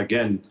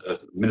again,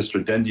 Minister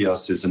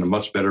Dendias is in a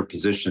much better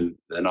position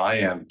than I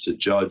am to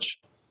judge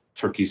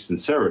Turkey's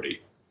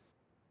sincerity.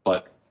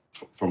 But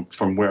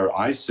from where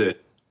I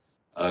sit,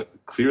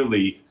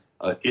 clearly,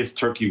 if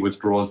Turkey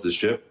withdraws the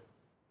ship,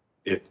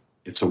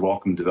 it's a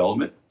welcome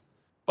development,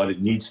 but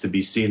it needs to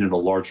be seen in a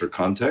larger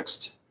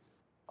context.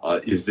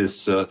 Is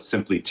this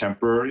simply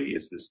temporary?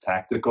 Is this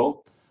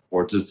tactical?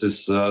 Or does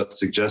this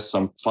suggest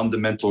some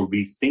fundamental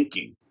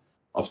rethinking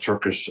of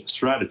Turkish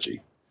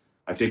strategy?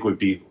 I think it would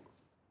be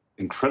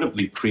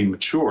incredibly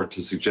premature to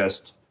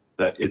suggest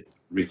that it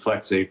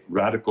reflects a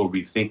radical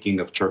rethinking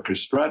of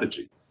Turkish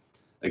strategy.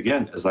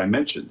 Again, as I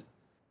mentioned,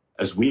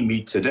 as we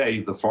meet today,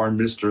 the foreign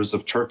ministers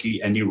of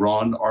Turkey and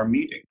Iran are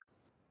meeting.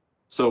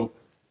 So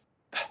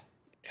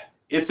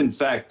if in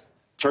fact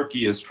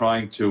Turkey is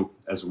trying to,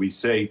 as we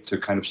say, to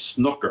kind of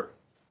snooker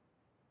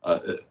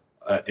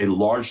a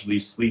largely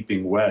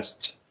sleeping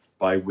West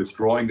by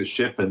withdrawing the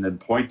ship and then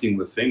pointing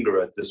the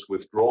finger at this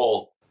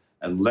withdrawal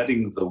and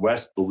letting the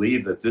West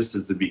believe that this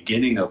is the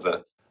beginning of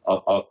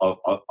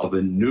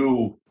a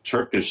new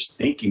Turkish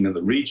thinking in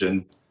the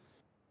region,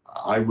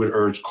 I would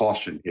urge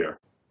caution here.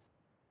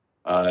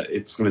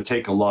 It's going to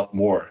take a lot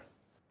more.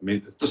 I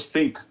mean, just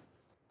think,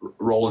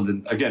 Roland,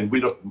 and again, we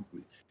don't,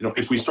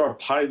 if we start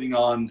piling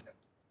on,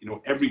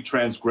 every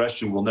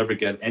transgression, we'll never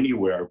get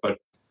anywhere. But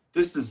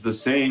this is the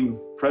same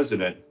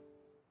president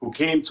who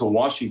came to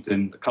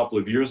Washington a couple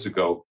of years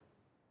ago.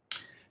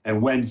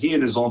 And when he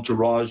and his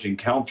entourage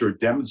encountered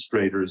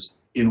demonstrators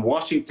in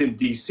Washington,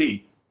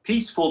 D.C.,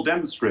 peaceful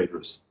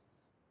demonstrators,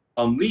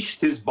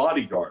 unleashed his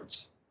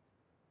bodyguards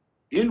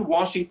in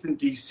Washington,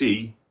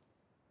 D.C.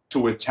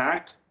 to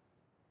attack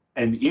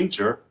and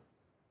injure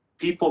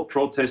people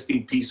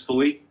protesting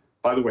peacefully.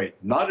 By the way,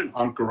 not in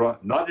Ankara,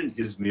 not in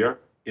Izmir,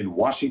 in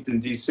Washington,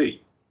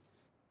 D.C.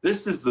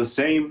 This is the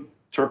same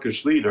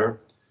Turkish leader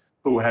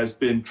who has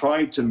been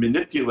trying to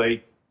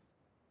manipulate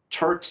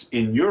Turks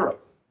in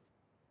Europe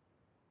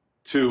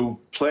to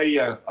play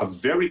a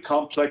very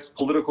complex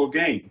political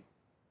game,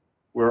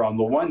 where on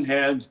the one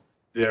hand,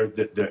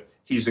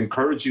 he's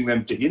encouraging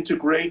them to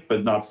integrate,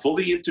 but not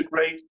fully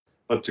integrate,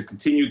 but to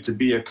continue to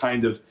be a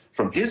kind of,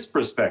 from his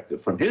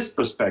perspective,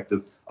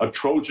 a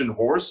Trojan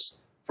horse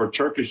for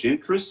Turkish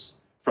interests,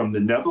 from the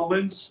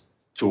Netherlands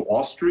to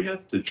Austria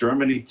to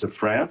Germany to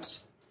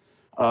France.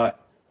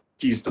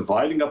 He's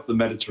dividing up the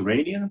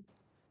Mediterranean.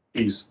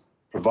 He's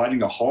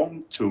providing a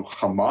home to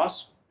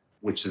Hamas,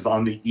 which is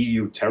on the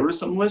EU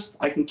terrorism list.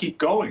 I can keep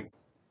going.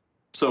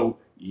 So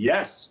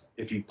yes,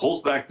 if he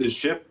pulls back this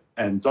ship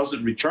and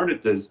doesn't return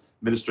it, as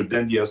Minister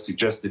Dendias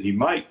suggested he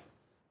might,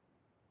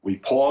 we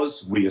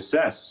pause, we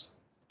assess,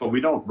 but we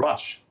don't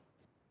rush.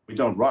 We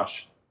don't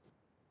rush.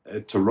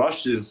 To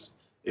rush is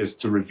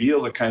to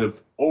reveal a kind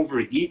of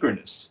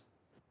over-eagerness,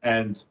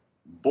 and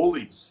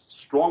bullies,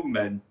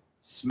 strongmen,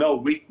 smell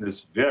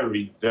weakness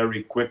very,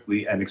 very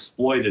quickly and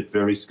exploit it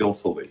very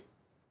skillfully.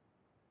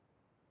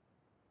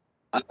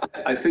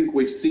 I think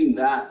we've seen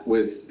that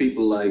with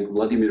people like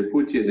Vladimir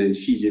Putin and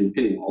Xi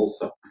Jinping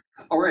also.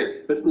 All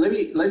right, but let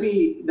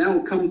me now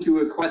come to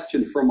a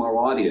question from our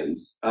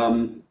audience.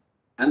 And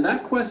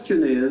that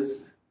question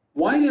is,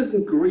 why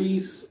doesn't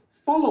Greece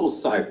follow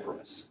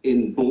Cyprus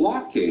in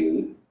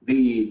blocking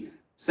the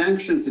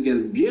sanctions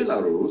against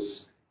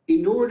Belarus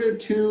in order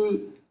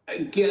to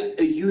get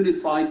a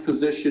unified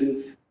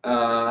position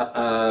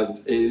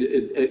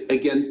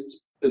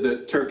against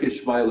the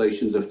Turkish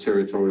violations of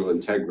territorial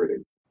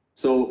integrity?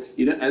 So,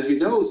 as you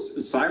know,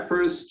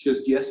 Cyprus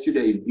just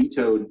yesterday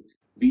vetoed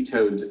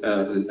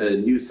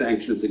new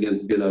sanctions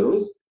against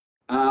Belarus,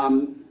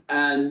 and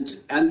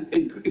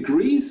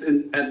Greece,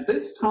 at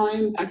this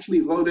time, actually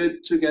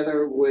voted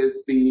together with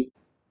the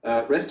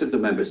rest of the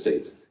member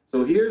states.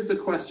 So here's the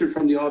question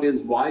from the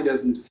audience: why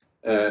doesn't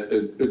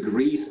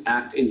Greece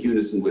act in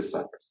unison with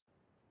Cyprus?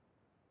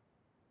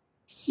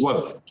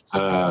 Well,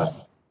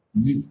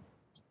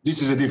 this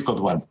is a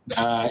difficult one.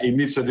 It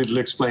needs a little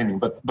explaining,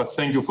 but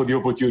thank you for the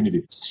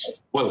opportunity.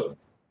 Well,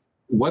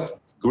 what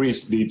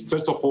Greece did,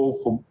 first of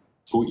all,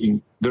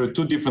 there are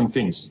two different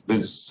things.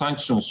 There's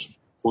sanctions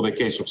for the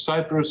case of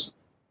Cyprus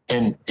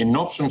and an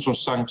option on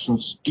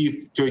sanctions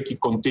if Turkey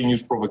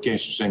continues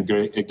provocations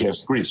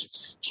against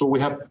Greece. So we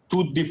have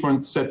two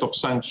different set of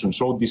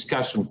sanctions or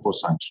discussion for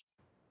sanctions.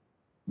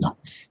 Now,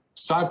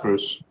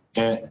 Cyprus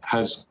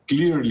has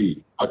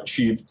clearly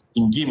achieved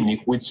in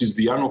Gymnich, which is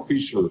the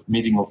unofficial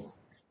meeting of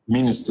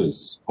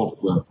ministers, of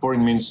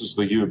foreign ministers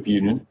of the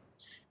European Union,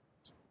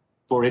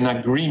 for an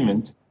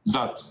agreement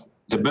that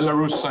the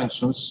Belarus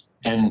sanctions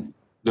and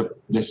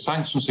the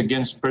sanctions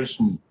against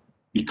person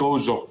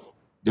because of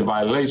the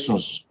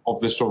violations of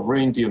the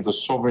sovereignty and the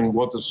sovereign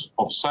waters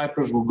of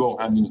Cyprus will go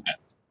hand in hand.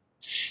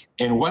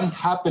 And what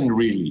happened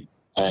really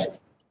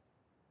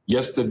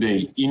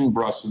yesterday in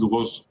Brussels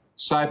was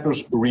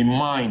Cyprus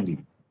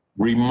reminding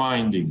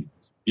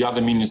the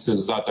other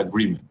ministers that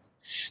agreement.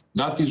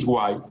 That is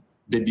why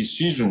the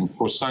decision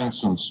for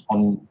sanctions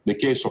on the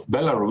case of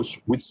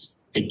Belarus, which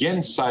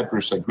again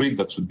Cyprus agreed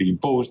that should be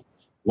imposed,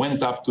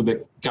 went up to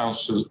the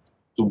Council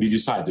to be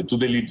decided, to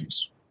the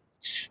leaders.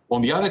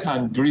 On the other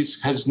hand,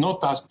 Greece has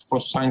not asked for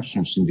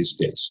sanctions in this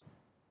case.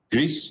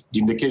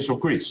 In the case of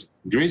Greece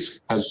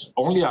has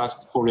only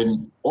asked for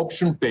an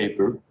option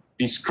paper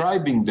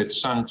describing the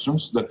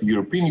sanctions that the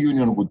European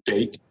Union would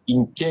take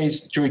in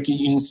case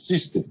Turkey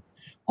insisted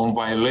on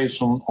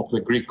violation of the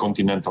Greek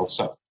continental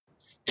shelf.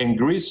 And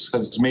Greece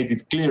has made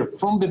it clear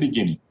from the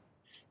beginning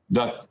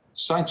that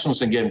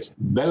sanctions against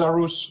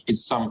Belarus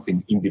is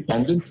something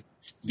independent.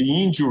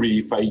 The injury,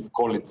 if I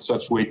call it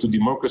such way, to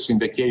democracy in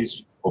the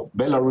case of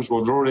Belarus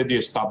was already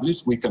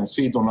established. We can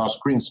see it on our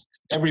screens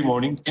every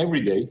morning,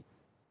 every day,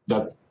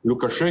 that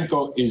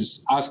Lukashenko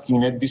is asking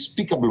in a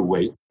despicable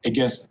way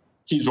against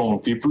his own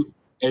people,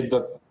 and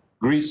that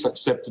Greece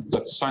accepted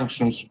that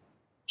sanctions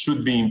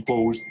should be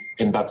imposed,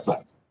 and that's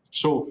that.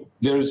 So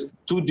there's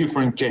two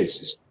different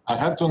cases. I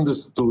have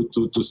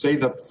to say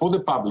that for the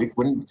public,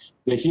 when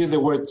they hear the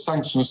word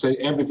sanctions, say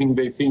everything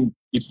they think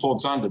it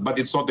falls under, but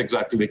it's not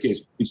exactly the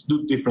case. It's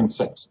two different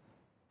sets.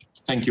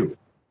 Thank you.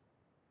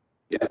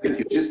 Yeah, thank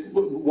you. Just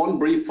one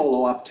brief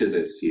follow-up to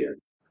this here.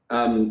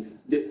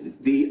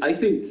 I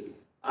think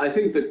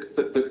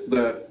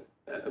the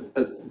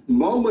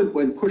moment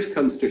when push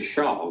comes to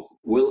shove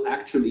will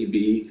actually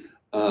be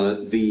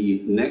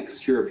the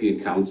next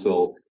European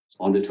Council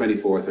on the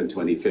 24th and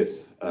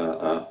 25th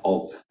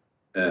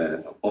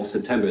of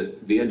September,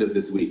 the end of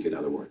this week, in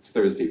other words,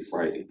 Thursday,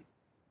 Friday.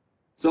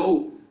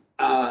 So,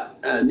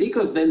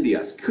 Nikos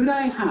Dendias, could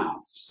I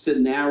have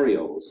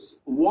scenarios?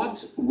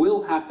 What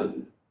will happen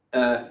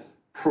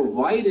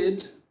provided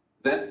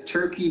that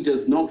Turkey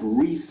does not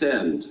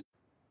resend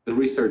the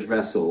research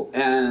vessel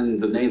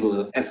and the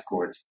naval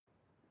escort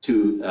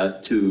to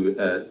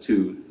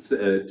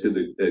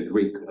the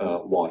Greek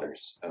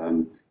waters?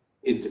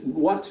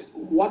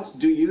 What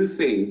do you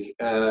think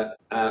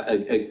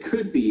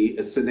could be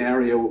a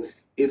scenario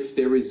if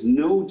there is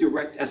no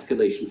direct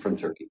escalation from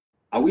Turkey?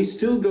 Are we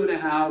still going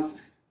to have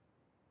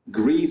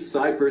Greece,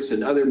 Cyprus,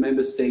 and other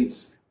member states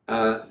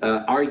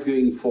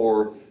arguing for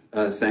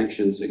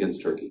sanctions against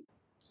Turkey?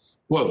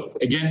 Well,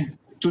 again,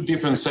 two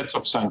different sets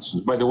of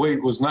sanctions. By the way,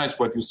 it was nice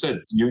what you said.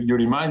 You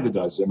reminded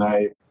us, and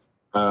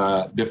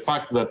the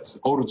fact that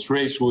Oruc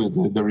Reis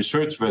with the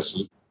research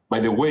vessel, by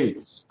the way,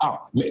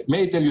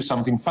 may I tell you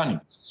something funny?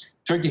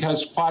 Turkey has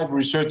 5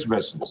 research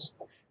vessels.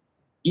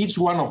 Each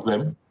one of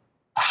them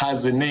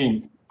has a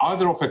name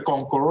either of a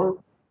conqueror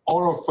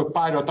or of a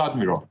pirate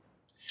admiral.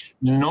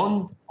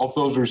 None of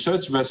those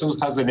research vessels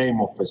has the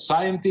name of a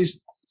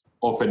scientist,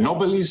 of a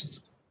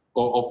novelist,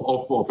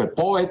 of a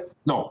poet.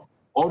 No,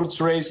 Oruc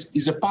Reis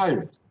is a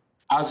pirate,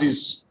 as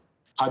is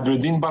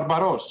Hadreddin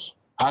Barbaros,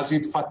 as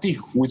is Fatih,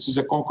 which is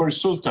a conqueror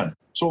sultan.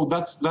 So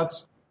that's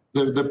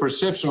the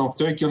perception of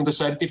Turkey on the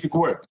scientific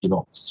work,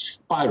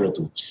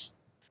 piratery.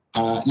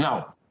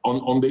 Now,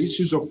 on the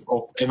issues of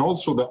and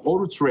also the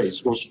Oruc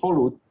Reis was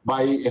followed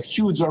by a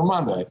huge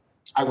armada.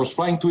 I was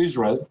flying to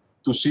Israel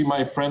to see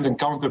my friend and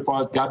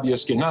counterpart Gabi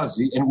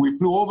Eskenazi, and we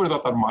flew over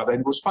that armada,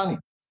 and it was funny.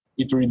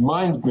 It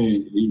reminded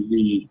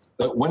me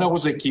that when I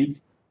was a kid,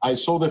 I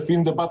saw the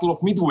film The Battle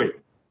of Midway,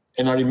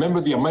 and I remember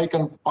the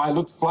American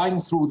pilot flying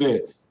through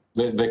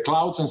the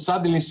clouds and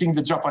suddenly seeing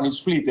the Japanese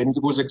fleet, and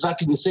it was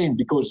exactly the same,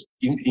 because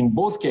in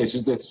both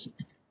cases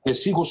the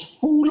sea was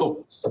full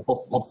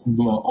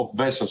of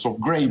vessels, of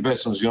gray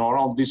vessels,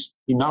 around this,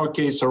 in our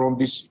case, around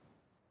this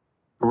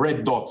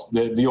red dot,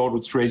 the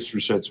Oruc Reis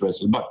research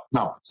vessel. But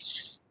now,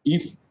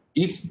 if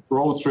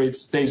Oruc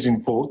Reis stays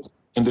in port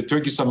and the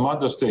Turkish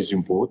armada stays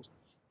in port,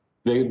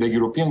 the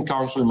European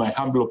Council, in my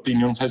humble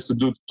opinion, has to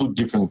do two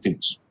different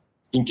things.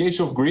 In case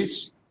of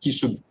Greece, he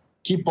should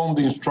keep on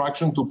the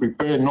instruction to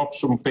prepare an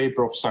option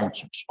paper of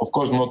sanctions. Of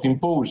course, not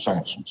impose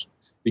sanctions,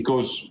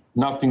 because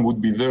nothing would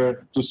be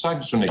there to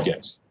sanction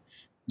against.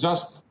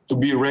 Just to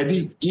be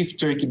ready if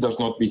Turkey does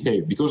not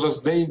behave. Because as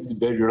David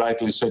very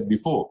rightly said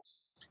before,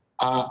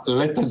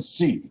 let us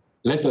see.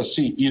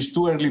 It's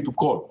too early to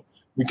call.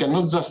 We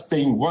cannot just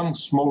take one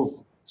small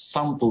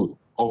sample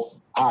of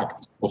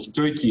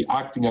Turkey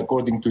acting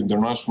according to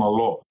international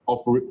law,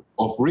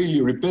 of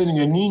really repairing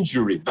an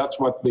injury. That's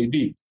what they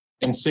did.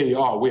 And say,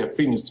 we are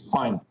finished,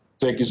 fine.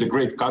 Turkey is a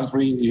great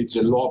country, it's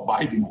a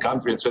law-abiding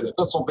country, etc.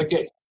 That's not the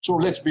case. So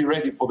let's be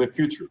ready for the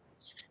future.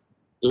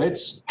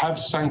 Let's have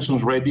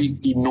sanctions ready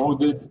in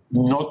order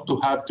not to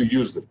have to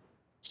use them.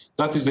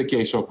 That is the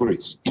case of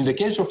Greece. In the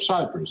case of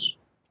Cyprus,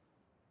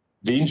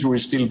 the injury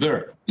is still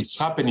there. It's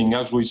happening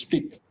as we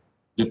speak.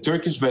 The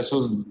Turkish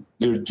vessels,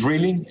 they're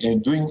drilling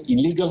and doing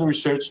illegal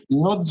research,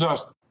 not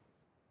just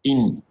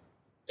in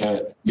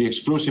the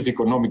exclusive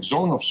economic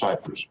zone of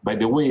Cyprus, by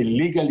the way, a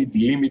legally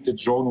delimited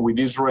zone with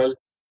Israel,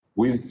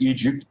 with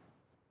Egypt,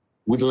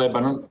 with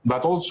Lebanon,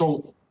 but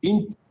also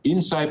in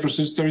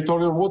Cyprus's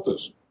territorial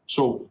waters.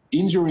 So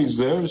injury is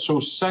there, so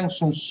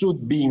sanctions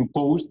should be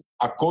imposed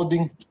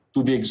according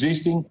to the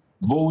existing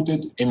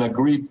voted and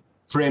agreed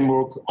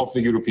framework of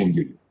the European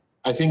Union.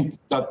 I think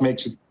that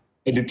makes it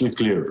a little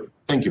clearer.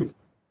 Thank you.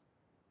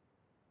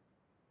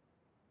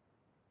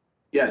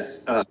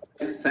 Yes,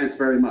 thanks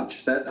very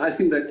much. I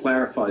think that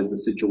clarifies the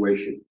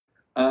situation.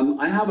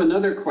 I have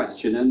another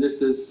question, and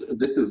this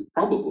is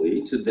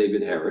probably to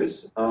David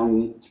Harris.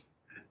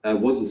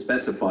 Wasn't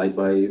specified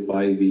by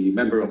the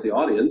member of the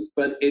audience,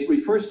 but it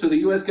refers to the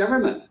U.S.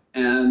 government,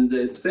 and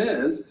it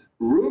says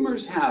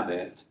rumors have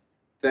it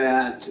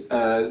that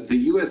the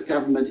U.S.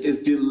 government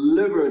is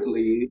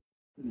deliberately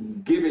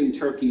giving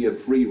Turkey a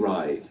free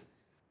ride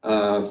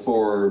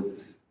for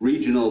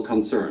regional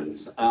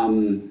concerns.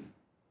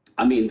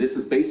 I mean, this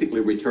is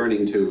basically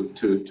returning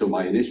to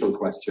my initial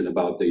question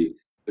about the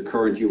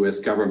current U.S.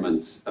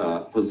 government's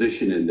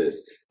position in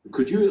this.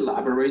 Could you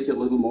elaborate a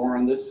little more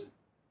on this?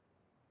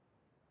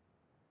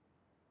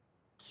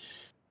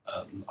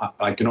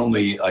 I can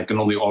only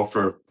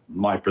offer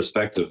my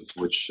perspective,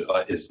 which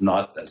is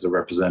not as a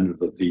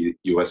representative of the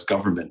U.S.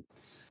 government,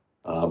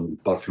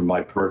 but from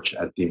my perch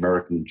at the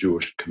American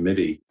Jewish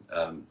Committee.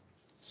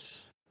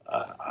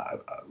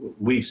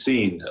 we've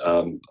seen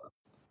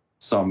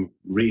some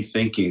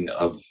rethinking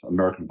of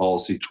American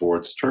policy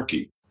towards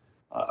Turkey.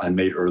 I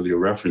made earlier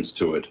reference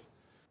to it.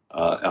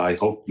 I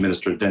hope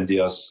Minister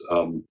Dendias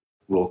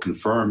will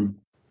confirm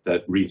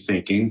that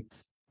rethinking,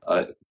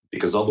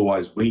 because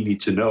otherwise we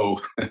need to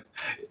know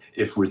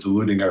if we're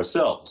deluding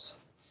ourselves.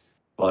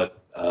 But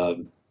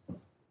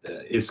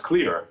it's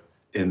clear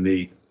in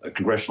the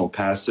congressional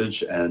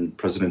passage and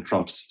President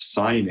Trump's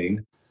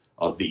signing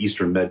of the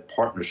Eastern Med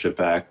Partnership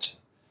Act,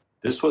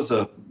 this was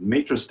a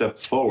major step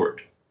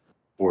forward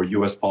for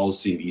U.S.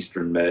 policy in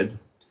Eastern Med,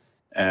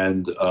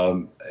 and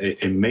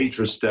a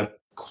major step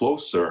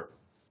closer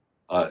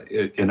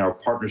in our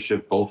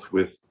partnership both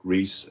with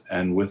Greece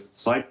and with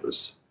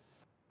Cyprus.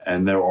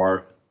 And there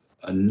are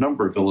a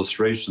number of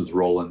illustrations,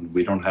 Roland.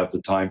 We don't have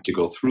the time to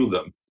go through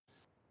them.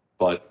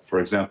 But for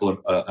example,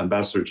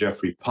 Ambassador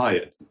Jeffrey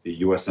Pyatt, the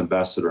U.S.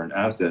 ambassador in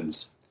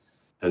Athens,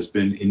 has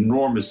been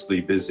enormously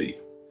busy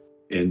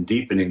in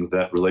deepening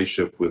that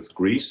relationship with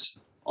Greece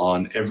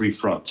on every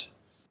front: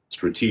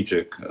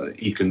 strategic,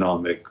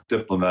 economic,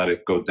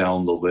 diplomatic, go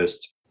down the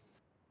list.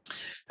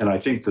 And I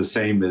think the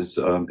same is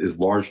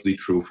largely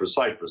true for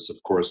Cyprus.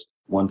 Of course,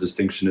 one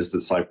distinction is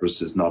that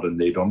Cyprus is not a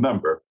NATO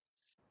member.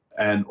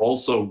 And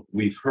also,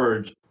 we've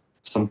heard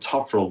some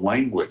tougher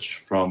language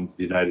from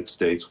the United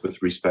States with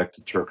respect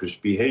to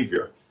Turkish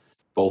behavior,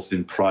 both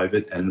in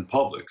private and in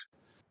public.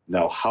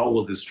 Now, how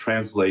will this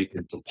translate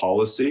into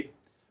policy?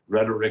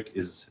 Rhetoric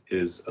is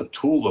a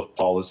tool of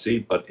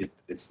policy, but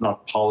it's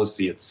not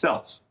policy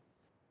itself.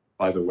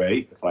 By the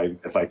way,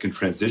 if I can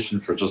transition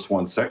for just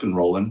 1 second,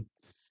 Roland,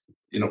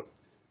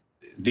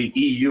 the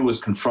EU is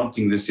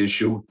confronting this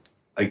issue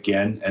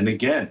again and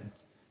again.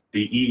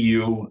 The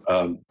EU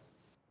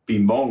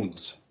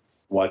bemoans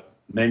what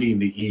many in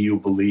the EU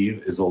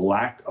believe is a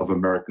lack of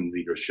American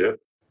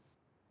leadership.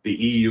 The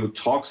EU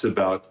talks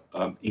about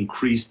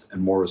increased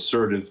and more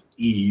assertive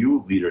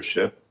EU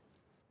leadership.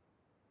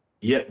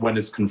 Yet when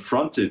it's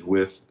confronted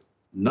with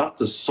not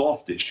the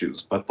soft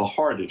issues, but the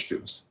hard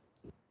issues,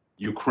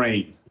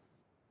 Ukraine,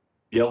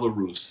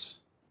 Belarus,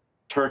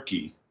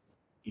 Turkey,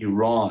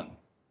 Iran,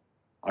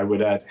 I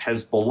would add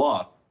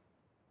Hezbollah,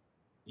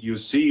 you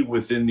see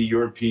within the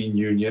European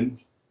Union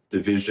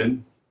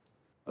division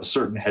a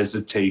certain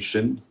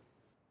hesitation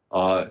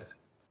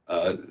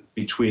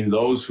between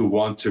those who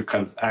want to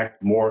kind of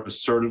act more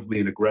assertively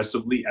and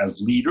aggressively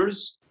as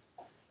leaders,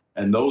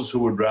 and those who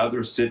would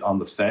rather sit on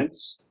the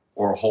fence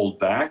or hold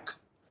back,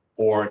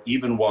 or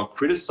even while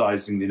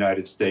criticizing the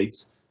United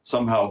States,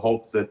 somehow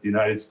hope that the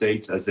United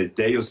States as a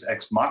deus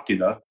ex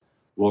machina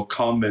will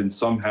come and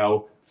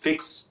somehow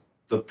fix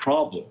the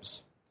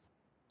problems.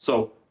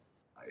 So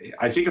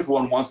I think if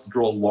one wants to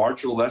draw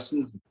larger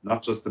lessons,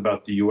 not just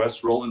about the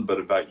US, Roland, but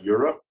about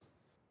Europe,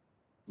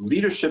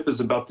 leadership is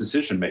about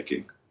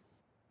decision-making.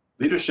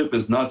 Leadership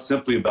is not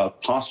simply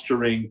about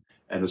posturing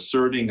and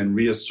asserting and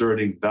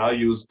reasserting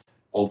values,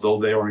 although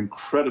they are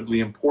incredibly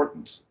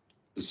important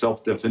to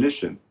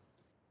self-definition.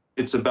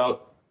 It's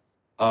about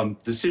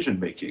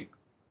decision-making.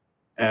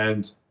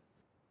 And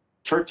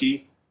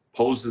Turkey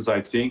poses,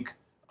 I think,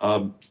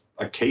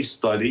 a case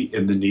study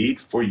in the need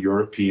for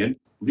European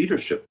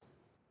leadership.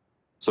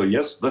 So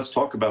yes, let's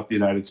talk about the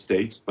United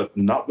States, but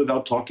not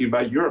without talking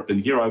about Europe.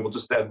 And here I will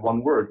just add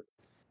one word.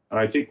 And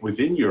I think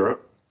within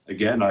Europe,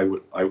 again,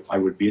 I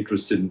would be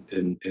interested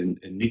in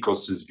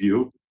Nikos's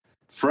view.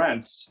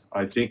 France,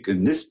 I think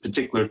in this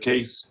particular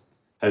case,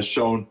 has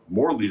shown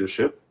more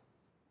leadership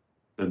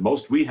than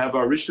most. We have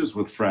our issues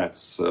with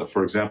France,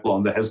 for example,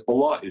 on the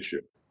Hezbollah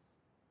issue,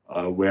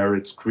 where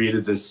it's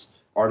created this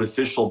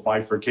artificial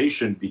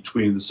bifurcation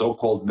between the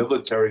so-called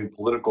military and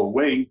political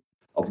wing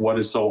of what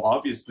is so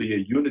obviously a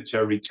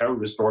unitary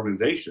terrorist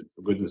organization,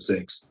 for goodness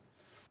sakes.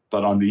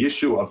 But on the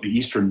issue of the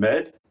Eastern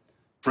Med,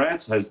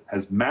 France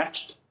has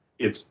matched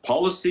its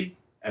policy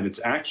and its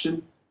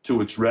action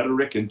to its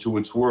rhetoric and to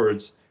its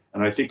words.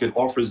 And I think it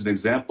offers an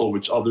example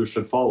which others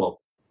should follow.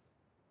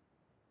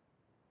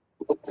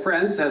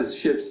 France has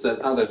ships that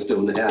others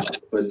don't have,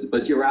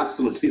 but you're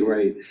absolutely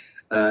right.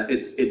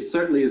 It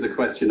certainly is a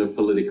question of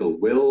political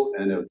will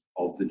and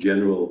of the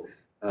general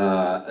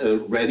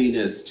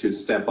readiness to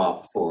step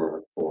up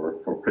for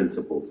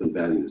principles and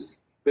values.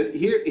 But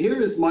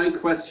here is my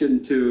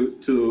question to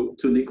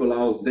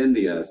Nikolaos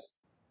Dendias.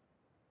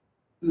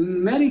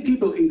 Many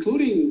people,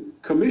 including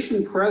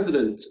Commission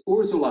President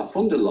Ursula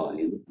von der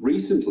Leyen,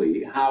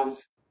 recently have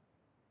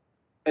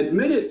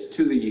admitted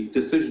to the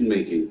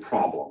decision-making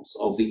problems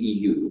of the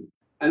EU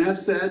and have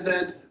said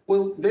that,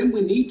 well, then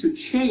we need to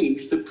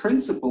change the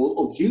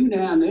principle of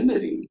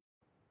unanimity,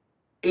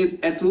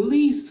 at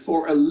least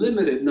for a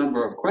limited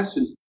number of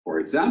questions,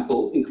 for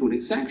example, including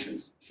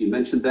sanctions. She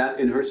mentioned that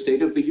in her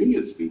State of the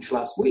Union speech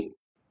last week.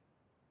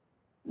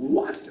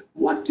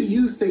 What do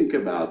you think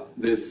about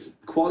this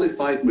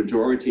qualified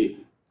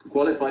majority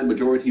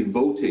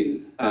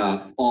voting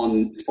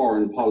on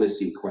foreign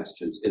policy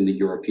questions in the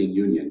European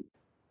Union?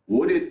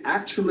 Would it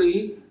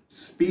actually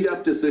speed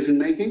up decision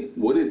making?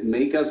 Would it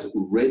make us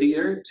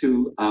readier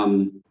to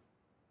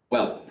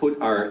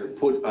put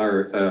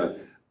our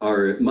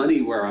our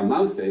money where our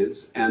mouth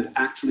is and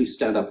actually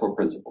stand up for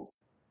principles?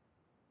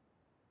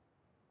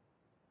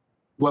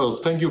 Well,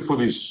 thank you for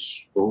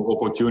this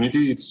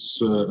opportunity. It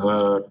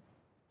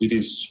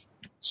is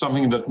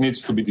something that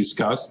needs to be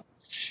discussed.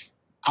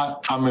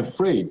 I'm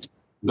afraid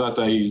that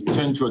I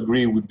tend to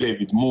agree with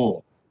David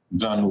more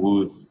than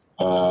with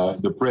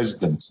the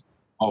president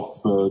of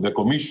the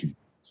Commission,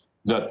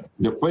 that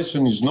the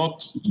question is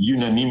not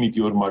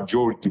unanimity or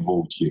majority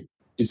vote here.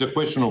 It's a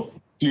question of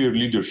clear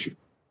leadership.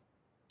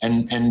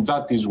 And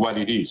that is what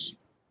it is,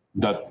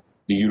 that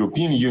the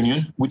European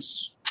Union,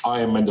 which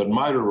I am an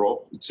admirer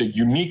of, it's a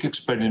unique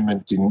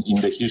experiment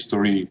in the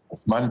history of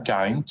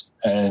mankind,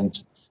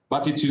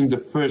 but it's in the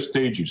first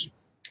stages.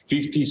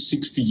 50,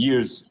 60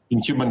 years in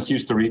human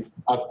history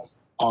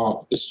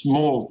are a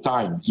small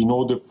time in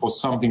order for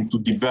something to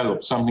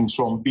develop, something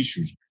so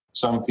ambitious,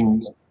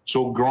 something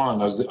so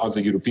grand as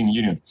the European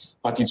Union.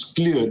 But it's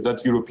clear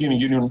that European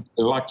Union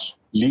lacks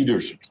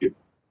leadership here.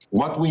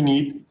 What we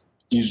need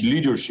is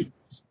leadership.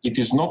 It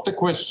is not a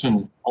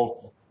question of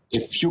a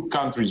few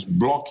countries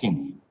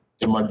blocking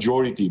a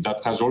majority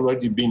that has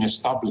already been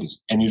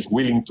established and is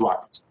willing to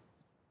act.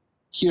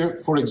 Here,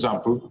 for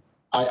example,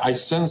 I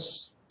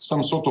sense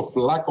some sort of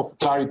lack of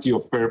clarity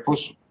of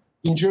purpose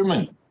in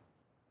Germany.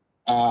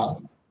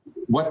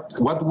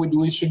 What would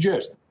we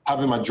suggest? Have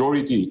a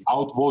majority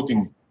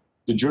outvoting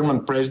the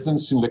German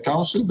presidents in the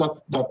council?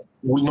 That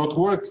will not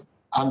work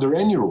under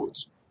any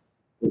rules.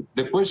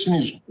 The question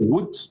is,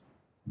 would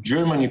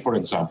Germany, for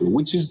example,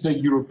 which is the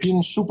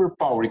European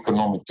superpower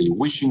economically,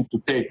 wishing to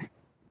take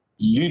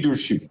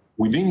leadership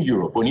within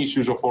Europe on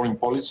issues of foreign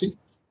policy?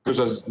 Because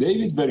as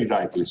David very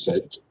rightly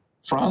said,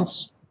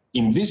 France,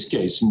 in this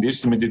case, in the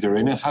Eastern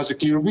Mediterranean, has a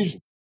clear vision.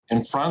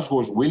 And France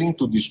was willing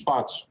to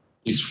dispatch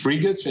its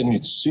frigates and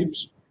its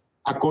ships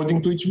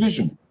according to its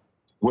vision.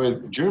 Where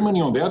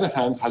Germany, on the other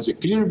hand, has a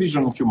clear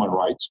vision on human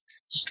rights,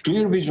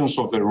 clear visions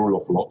of the rule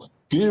of law,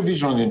 clear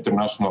vision on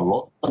international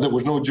law, but there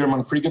was no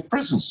German frigate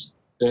presence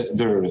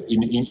there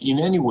in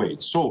any way.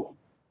 So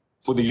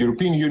for the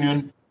European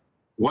Union,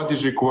 what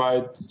is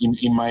required,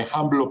 in my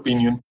humble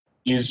opinion,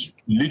 is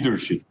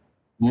leadership,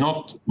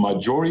 not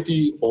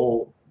majority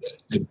or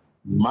a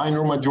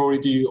minor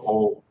majority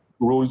or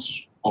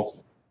rules of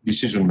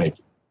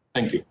decision-making.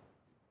 Thank you.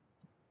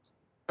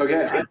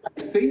 Okay,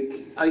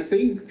 I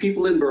think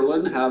people in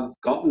Berlin have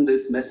gotten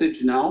this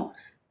message now.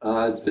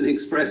 It's been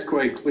expressed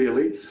quite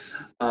clearly.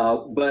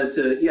 But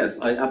yes,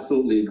 I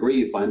absolutely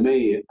agree. If I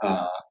may,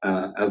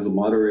 as a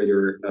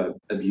moderator,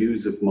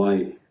 abuse of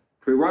my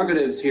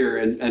prerogatives here,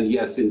 and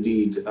yes,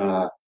 indeed,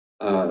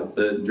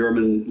 the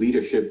German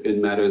leadership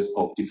in matters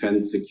of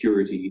defense,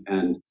 security,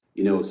 and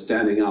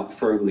standing up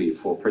firmly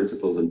for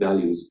principles and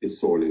values is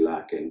sorely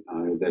lacking.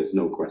 There's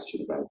no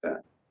question about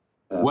that.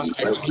 Well,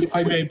 if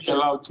I may be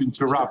allowed to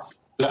interrupt,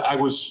 I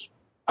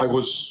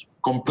was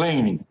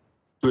complaining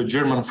to a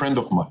German friend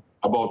of mine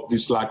about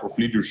this lack of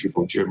leadership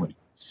of Germany,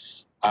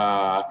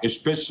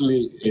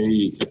 especially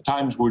at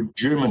times where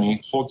Germany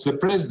holds the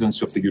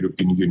presidency of the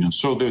European Union.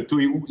 So the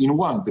two in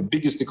one, the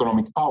biggest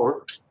economic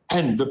power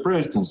and the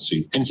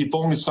presidency. And he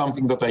told me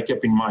something that I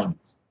kept in mind,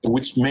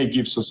 which may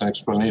give us an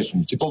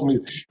explanation. He told me,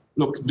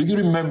 look, do you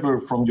remember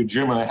from your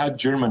German? I had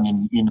German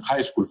in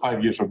high school,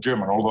 5 years of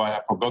German, although I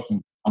have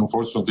forgotten,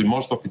 unfortunately,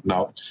 most of it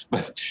now.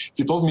 But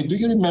he told me, do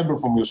you remember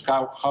from your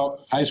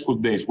high school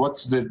days,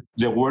 what's the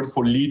word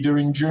for leader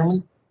in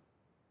German?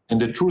 And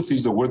the truth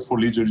is the word for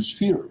leader is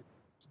fear.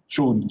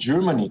 So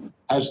Germany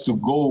has to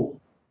go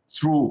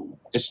through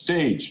a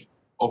stage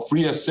of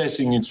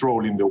reassessing its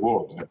role in the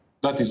world.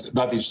 That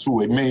is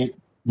true. It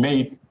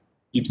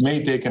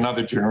may take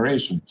another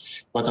generation.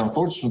 But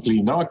unfortunately,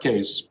 in our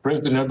case,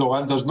 President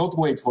Erdogan does not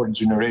wait for a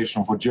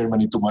generation for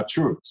Germany to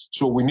mature.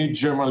 So we need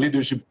German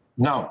leadership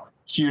now,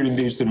 here in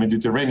the Eastern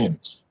Mediterranean.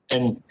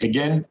 And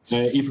again,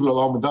 if you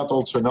allow me that,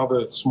 also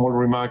another small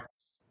remark.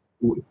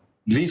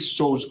 This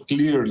shows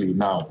clearly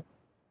now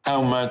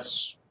how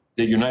much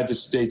the United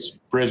States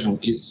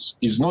presence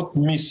is not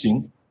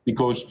missing,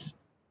 because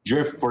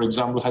Jeff, for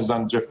example,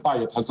 Jeff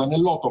Pyatt has done a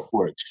lot of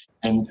work.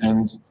 And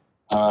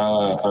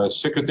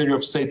Secretary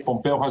of State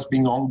Pompeo has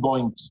been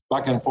ongoing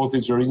back and forth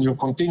with the region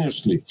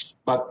continuously.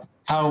 But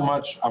how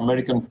much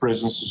American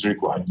presence is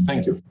required?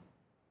 Thank you.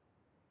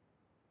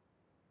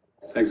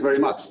 Thanks very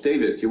much.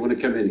 David, do you want to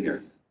come in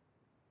here?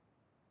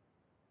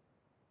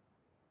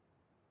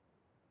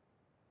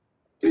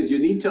 David, you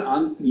need to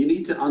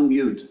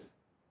unmute.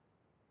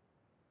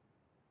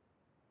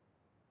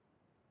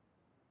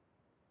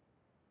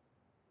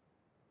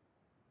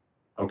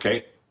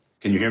 Okay,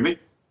 can you hear me?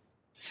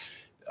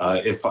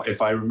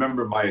 If I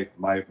remember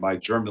my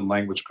German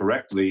language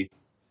correctly,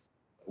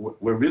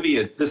 we're really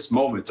at this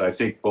moment, I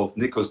think both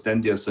Nikos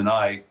Dendias and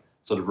I,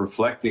 sort of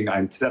reflecting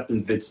ein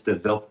Treppenwitz der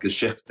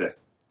Weltgeschichte,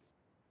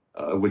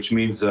 which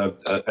means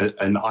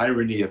an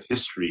irony of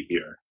history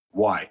here.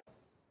 Why?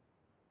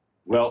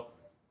 Well,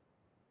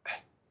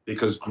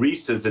 because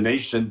Greece as a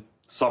nation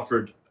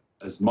suffered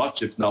as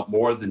much, if not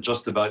more, than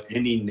just about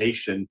any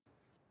nation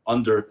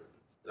under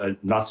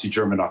Nazi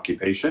German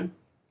occupation.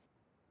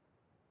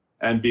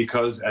 And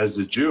because as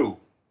a Jew,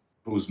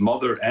 whose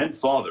mother and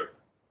father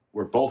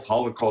were both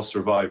Holocaust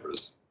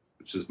survivors,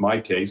 which is my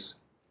case,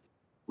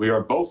 we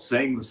are both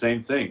saying the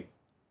same thing,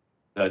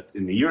 that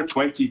in the year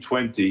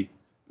 2020,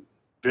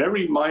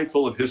 very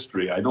mindful of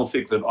history, I don't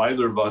think that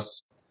either of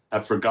us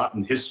have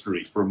forgotten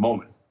history for a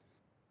moment.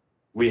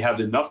 We have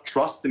enough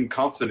trust and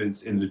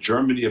confidence in the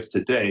Germany of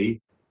today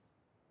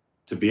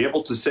to be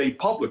able to say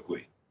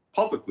publicly,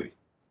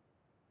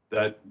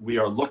 that we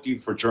are looking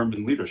for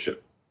German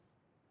leadership.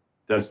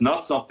 That's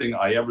not something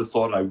I ever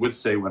thought I would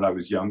say when I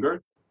was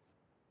younger.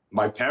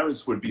 My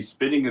parents would be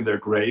spinning in their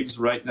graves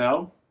right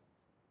now,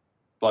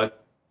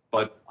 but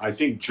I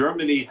think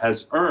Germany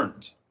has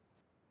earned,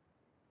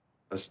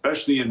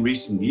 especially in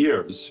recent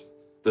years,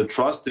 the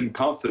trust and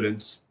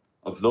confidence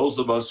of those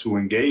of us who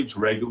engage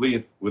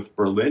regularly with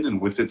Berlin and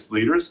with its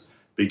leaders,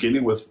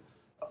 beginning with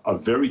a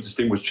very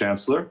distinguished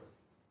chancellor.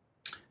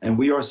 And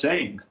we are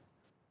saying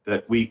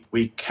that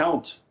we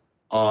count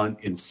on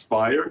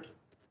inspired,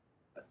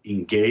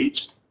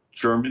 engaged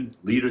German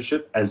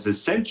leadership as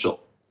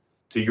essential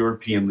to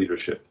European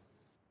leadership.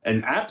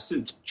 And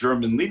absent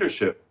German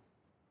leadership,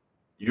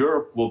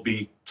 Europe will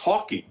be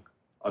talking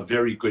a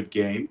very good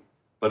game,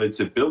 but its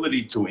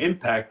ability to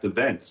impact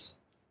events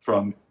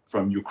from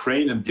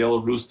Ukraine and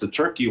Belarus to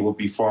Turkey will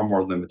be far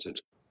more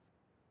limited.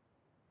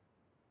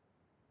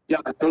 Yeah,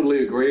 I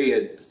totally agree.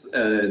 It's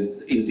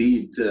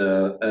indeed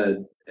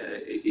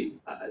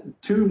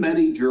too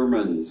many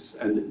Germans,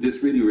 and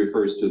this really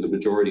refers to the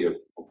majority of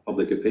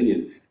public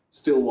opinion,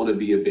 still want to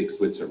be a big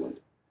Switzerland.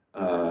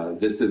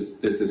 This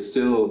is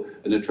still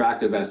an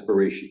attractive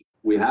aspiration.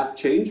 We have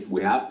changed.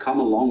 We have come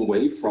a long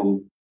way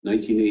from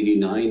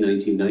 1989,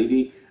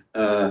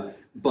 1990,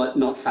 but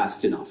not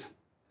fast enough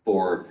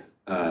for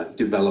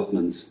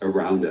developments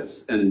around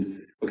us.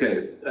 And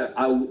okay,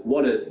 I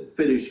want to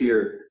finish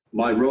here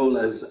my role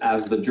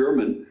as the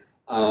German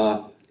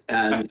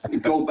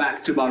and go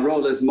back to my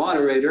role as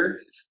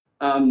moderator.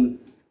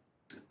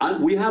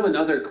 We have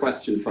another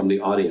question from the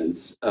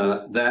audience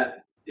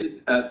that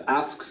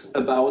asks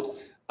about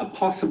a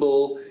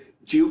possible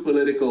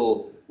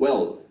geopolitical,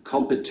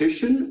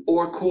 competition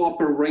or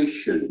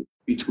cooperation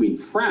between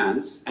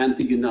France and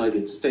the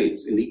United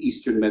States in the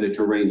Eastern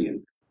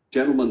Mediterranean.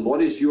 Gentlemen,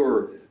 what is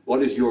your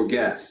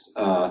guess?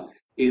 Are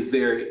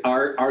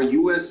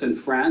US and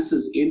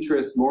France's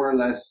interests more or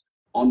less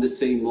on the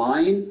same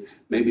line,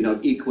 maybe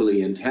not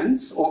equally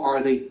intense, or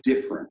are they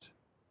different?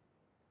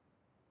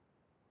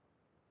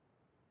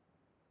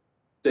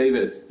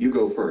 David, you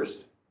go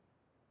first.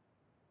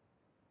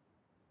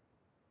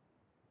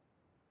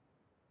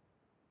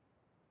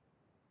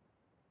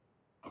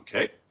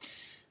 Okay.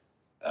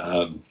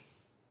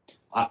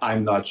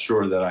 I'm not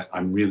sure that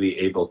I'm really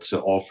able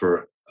to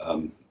offer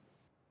an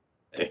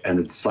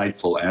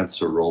insightful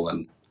answer,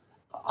 Roland.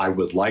 I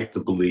would like to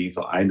believe,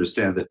 I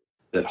understand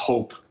that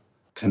hope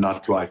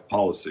cannot drive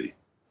policy,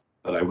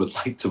 but I would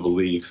like to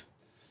believe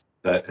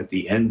that at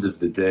the end of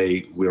the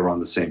day, we're on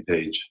the same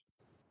page.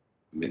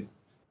 I mean,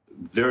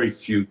 very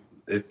few,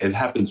 it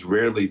happens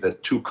rarely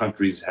that two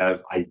countries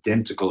have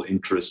identical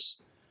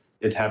interests.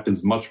 It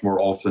happens much more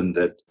often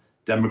that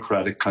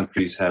democratic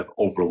countries have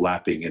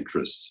overlapping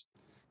interests.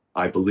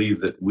 I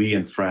believe that we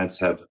in France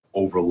have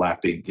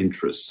overlapping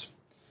interests.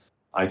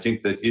 I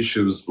think that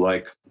issues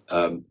like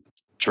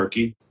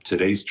Turkey,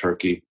 today's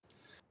Turkey,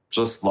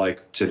 just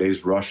like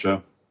today's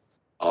Russia,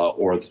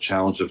 or the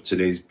challenge of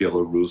today's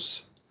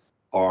Belarus,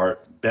 are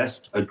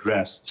best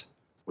addressed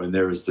when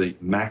there is the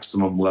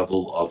maximum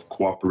level of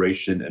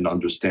cooperation and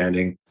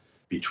understanding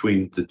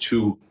between the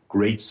two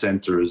great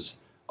centers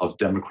of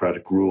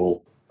democratic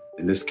rule,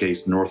 in this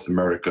case, North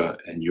America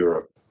and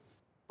Europe.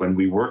 When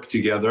we work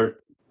together,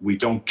 we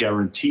don't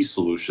guarantee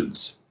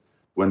solutions.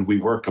 When we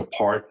work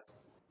apart,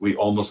 we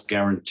almost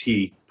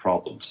guarantee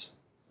problems.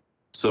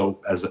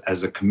 So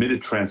as a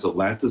committed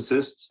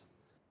transatlanticist,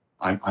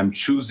 I'm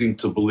choosing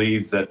to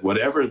believe that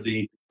whatever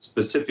the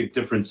specific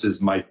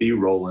differences might be,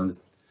 Roland,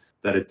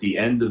 that at the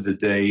end of the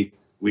day,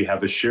 we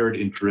have a shared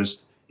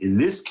interest, in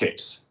this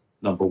case,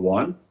 number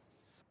one,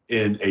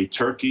 in a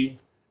Turkey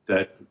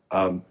that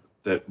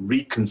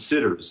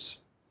reconsiders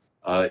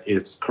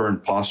its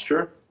current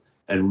posture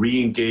and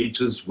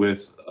re-engages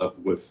with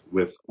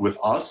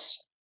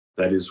us,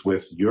 that is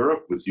with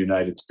Europe, with the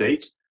United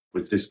States,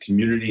 with this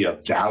community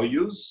of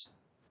values,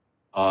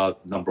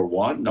 number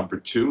one. Number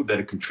two, that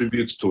it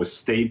contributes to a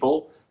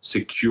stable,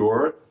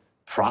 secure,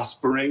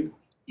 prospering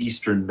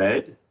Eastern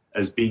Med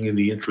as being in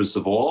the interests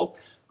of all.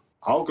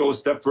 I'll go a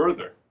step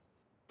further.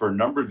 For a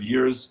number of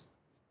years,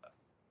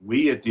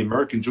 we at the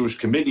American Jewish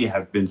Committee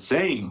have been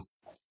saying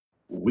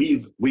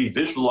we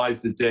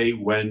visualize the day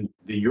when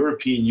the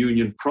European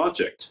Union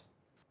project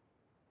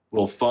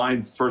will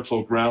find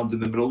fertile ground in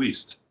the Middle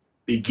East,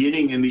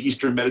 beginning in the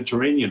Eastern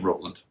Mediterranean,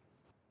 Roland.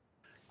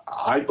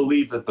 I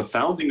believe that the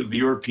founding of the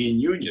European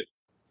Union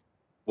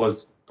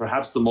was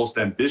perhaps the most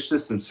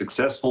ambitious and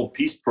successful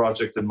peace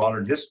project in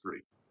modern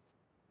history.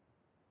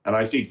 And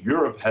I think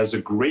Europe has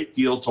a great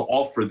deal to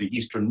offer the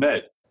Eastern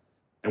Med.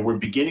 And we're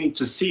beginning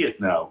to see it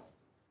now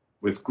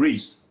with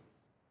Greece,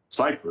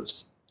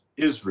 Cyprus,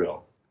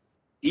 Israel,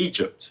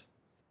 Egypt,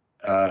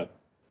 the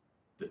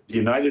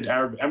United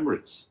Arab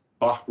Emirates,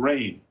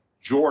 Bahrain,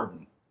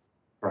 Jordan.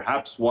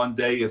 Perhaps one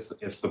day, if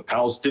the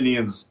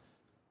Palestinians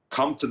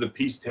come to the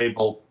peace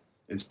table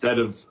instead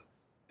of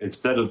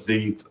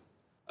the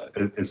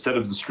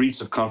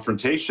streets of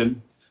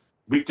confrontation,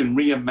 we can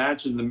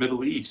reimagine the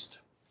Middle East.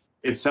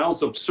 It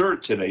sounds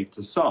absurd today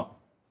to some,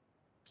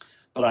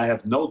 but I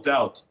have no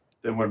doubt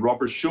that when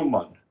Robert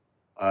Schuman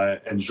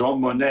and Jean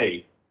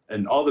Monnet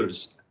and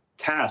others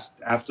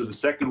tasked after the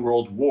Second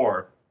World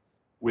War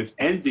with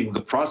ending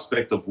the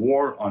prospect of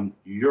war on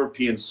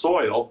European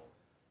soil,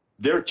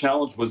 their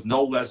challenge was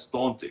no less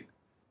daunting.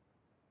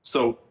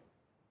 So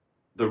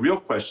the real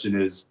question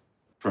is,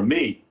 for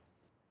me,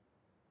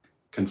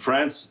 can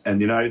France and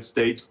the United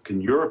States,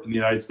 can Europe and the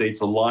United States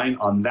align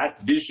on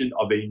that vision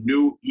of a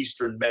new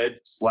Eastern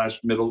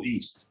Med/Middle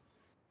East?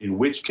 In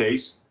which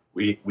case,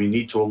 we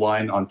need to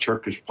align on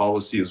Turkish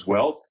policy as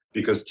well,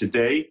 because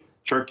today,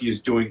 Turkey is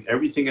doing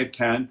everything it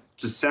can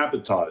to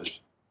sabotage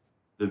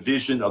the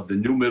vision of the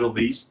new Middle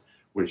East,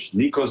 which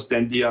Nikos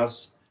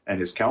Dendias and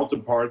his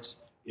counterparts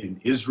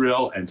in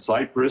Israel and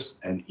Cyprus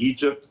and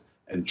Egypt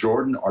and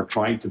Jordan are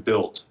trying to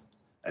build.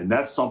 And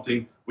that's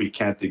something we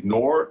can't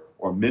ignore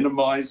or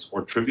minimize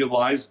or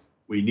trivialize.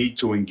 We need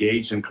to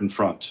engage and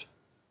confront.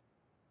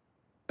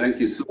 Thank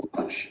you so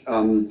much.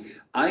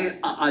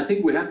 I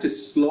think we have to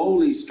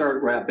slowly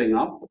start wrapping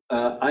up.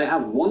 I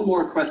have one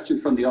more question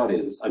from the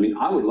audience. I mean,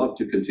 I would love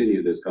to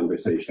continue this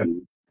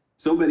conversation.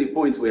 So many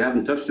points we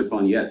haven't touched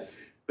upon yet.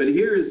 But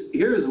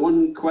here's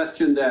one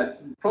question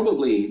that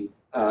probably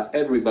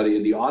everybody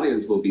in the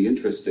audience will be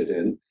interested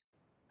in.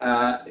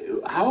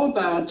 How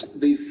about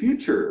the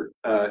future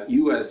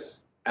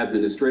U.S.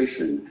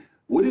 administration?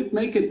 Would it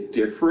make a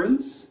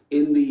difference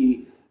in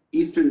the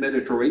Eastern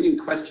Mediterranean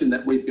question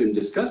that we've been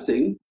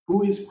discussing?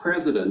 Who is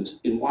president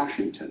in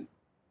Washington?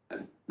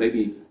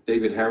 Maybe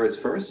David Harris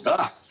first.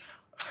 I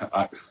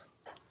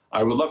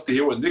would love to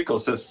hear what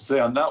Nikos has to say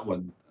on that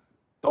one.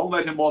 Don't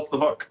let him off the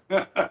hook.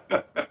 But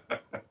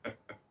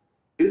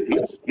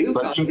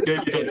you,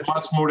 David, had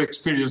much more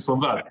experience on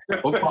that.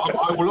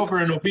 I will offer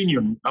an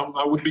opinion.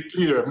 I would be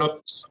clear.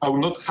 I'm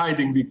not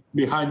hiding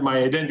behind my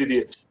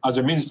identity as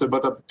a minister,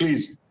 but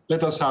please,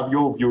 let us have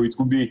your view. It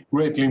would be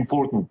greatly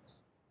important.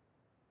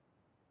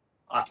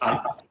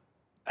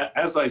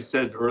 As I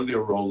said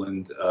earlier,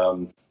 Roland,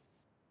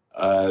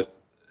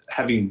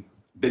 having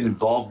been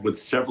involved with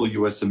several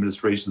U.S.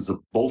 administrations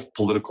of both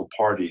political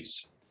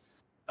parties,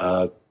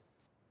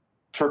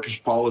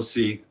 Turkish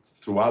policy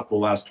throughout the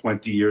last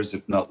 20 years,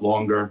 if not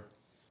longer,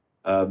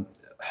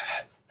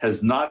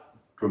 has not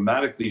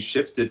dramatically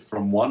shifted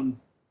from one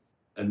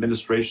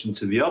administration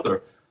to the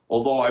other.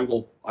 Although I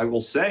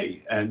will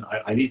say, and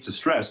I need to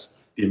stress,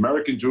 the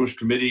American Jewish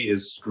Committee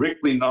is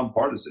strictly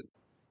nonpartisan.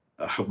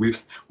 We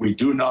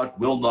do not,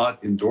 will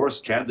not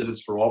endorse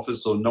candidates for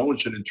office, so no one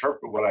should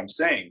interpret what I'm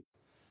saying.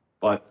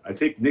 But I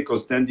think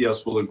Nikos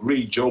Dendias will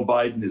agree, Joe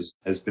Biden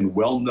has been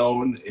well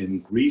known in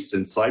Greece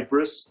and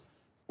Cyprus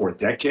for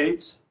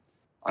decades.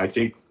 I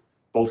think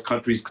both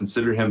countries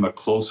consider him a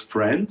close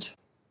friend.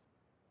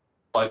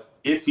 But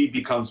if he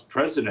becomes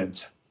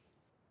president,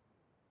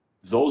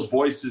 those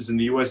voices in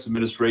the U.S.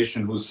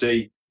 administration who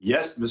say,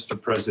 yes, Mr.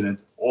 President,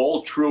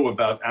 all true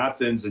about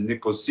Athens and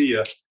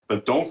Nicosia,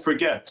 but don't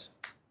forget,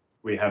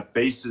 we have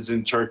bases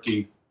in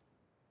Turkey.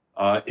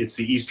 It's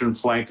the eastern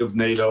flank of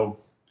NATO.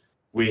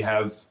 We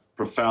have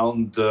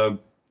profound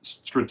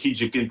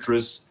strategic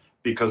interests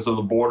because of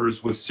the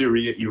borders with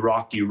Syria,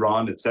 Iraq,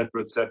 Iran, et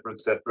cetera, et cetera, et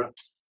cetera.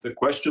 The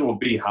question will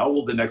be, how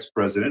will the next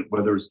president,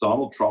 whether it's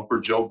Donald Trump or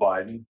Joe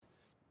Biden,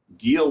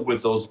 deal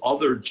with those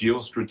other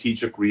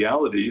geostrategic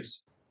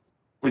realities,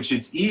 which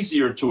it's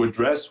easier to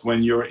address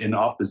when you're in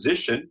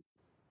opposition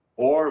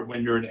or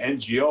when you're an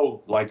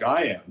NGO like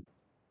I am.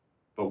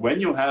 But when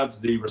you have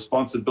the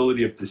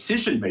responsibility of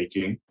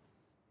decision-making,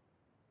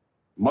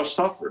 much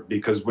tougher,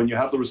 because when you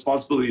have the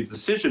responsibility of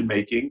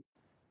decision-making,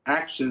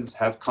 actions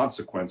have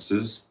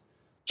consequences,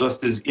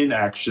 just as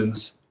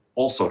inactions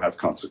also have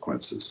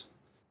consequences.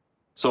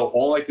 So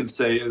all I can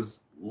say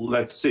is,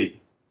 let's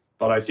see.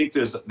 But I think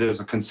there's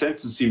a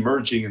consensus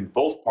emerging in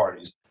both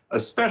parties,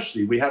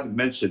 especially, we haven't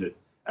mentioned it,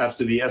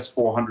 after the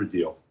S-400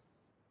 deal.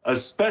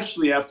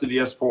 Especially after the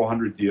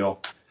S-400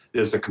 deal,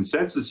 there's a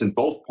consensus in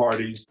both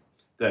parties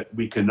that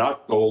we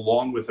cannot go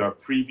along with our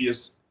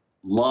previous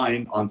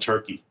line on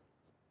Turkey.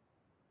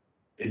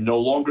 It no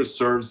longer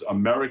serves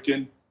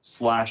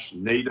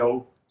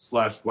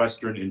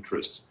American/NATO/Western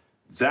interests.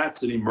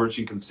 That's an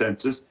emerging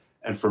consensus.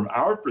 And from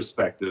our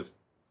perspective,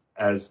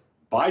 as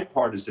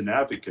bipartisan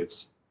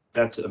advocates,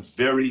 that's a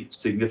very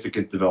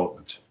significant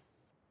development.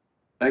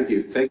 Thank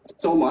you. Thank you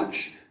so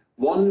much.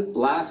 One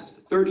last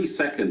 30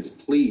 seconds,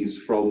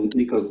 please, from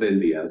Nikos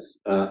Dendias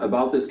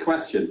about this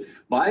question.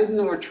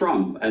 Biden or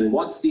Trump, and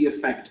what's the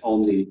effect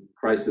on the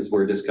crisis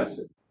we're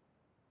discussing?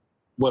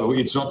 Well,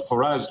 it's not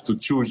for us to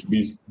choose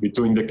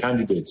between the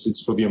candidates.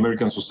 It's for the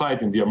American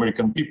society and the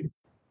American people.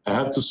 I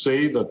have to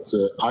say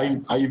that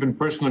I even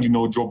personally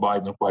know Joe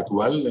Biden quite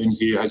well, and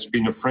he has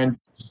been a friend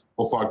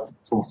of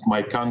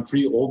my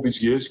country all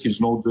these years.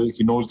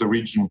 He knows the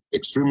region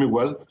extremely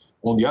well.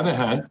 On the other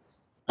hand,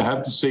 I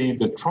have to say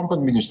the Trump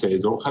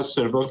administrator has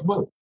served us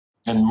well.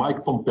 And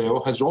Mike Pompeo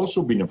has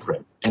also been a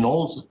friend. And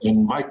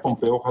Mike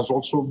Pompeo has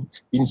also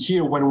been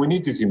here when we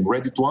needed him,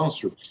 ready to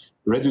answer,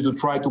 ready to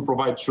try to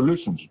provide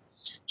solutions.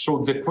 So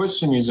the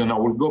question is, and I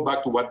will go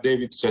back to what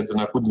David said,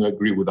 and I couldn't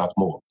agree with that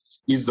more,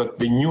 is that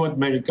the new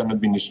American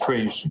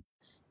administration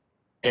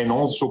and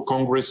also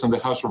Congress and the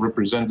House of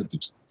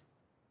Representatives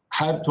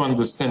have to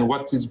understand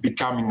what is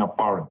becoming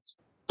apparent,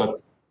 that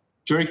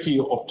Turkey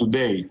of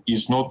today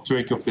is not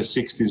Turkey of the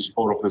 60s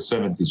or of the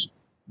 70s,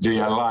 the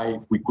ally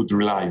we could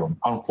rely on.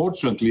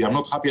 Unfortunately, I'm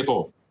not happy at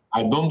all.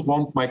 I don't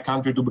want my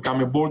country to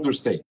become a border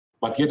state.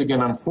 But yet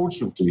again,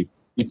 unfortunately,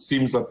 it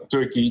seems that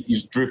Turkey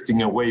is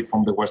drifting away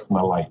from the Western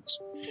alliance.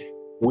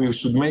 We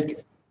should make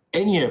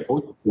any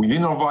effort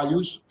within our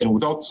values and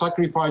without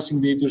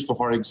sacrificing the interest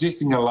of our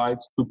existing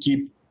allies to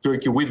keep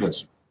Turkey with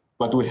us.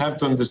 But we have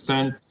to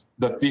understand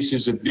that this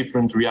is a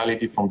different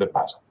reality from the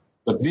past,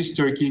 that this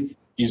Turkey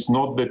is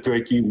not the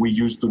Turkey we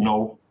used to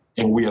know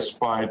and we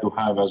aspire to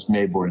have as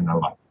neighbor and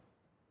ally.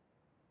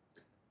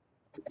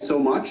 So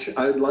much.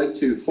 I'd like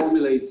to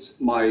formulate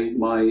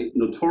my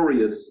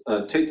notorious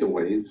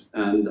takeaways,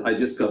 and I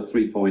just got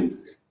 3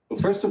 points.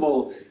 But first of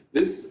all,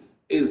 this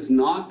is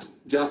not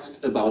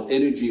just about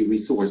energy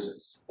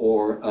resources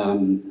or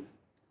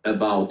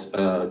about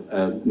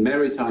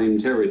maritime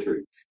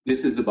territory.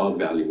 This is about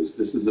values.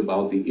 This is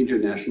about the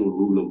international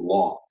rule of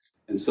law.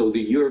 And so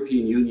the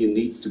European Union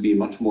needs to be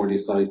much more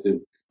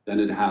decisive than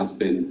it has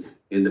been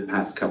in the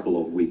past couple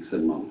of weeks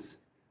and months.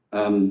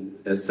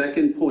 A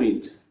second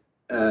point,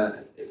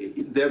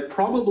 there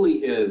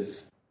probably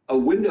is a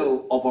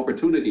window of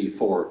opportunity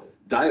for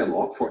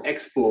dialogue, for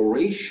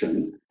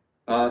exploration,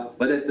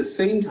 but at the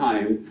same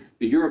time,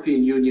 the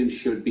European Union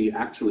should be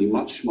actually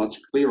much,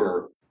 much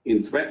clearer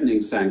in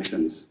threatening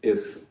sanctions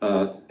if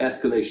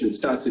escalation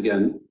starts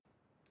again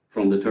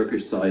from the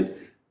Turkish side.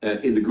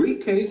 In the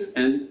Greek case,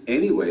 and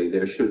anyway,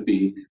 there should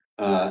be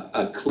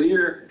a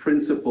clear,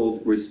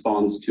 principled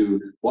response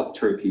to what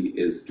Turkey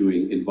is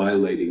doing in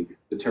violating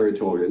the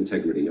territorial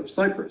integrity of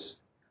Cyprus.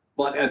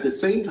 But at the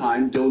same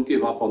time, don't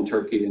give up on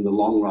Turkey in the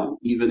long run,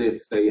 even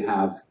if they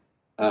have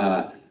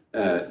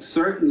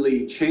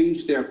certainly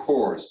changed their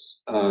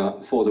course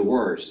for the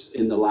worse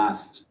in the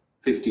last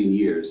 15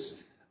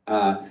 years.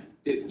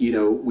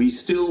 We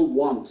still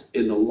want,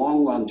 in the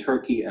long run,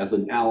 Turkey as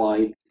an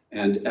ally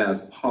and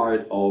as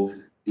part of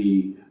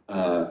the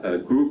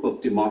group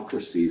of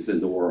democracies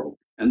in the world.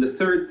 And the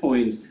third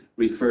point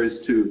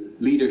refers to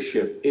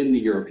leadership in the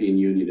European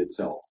Union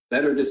itself.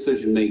 Better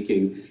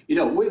decision-making,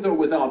 with or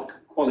without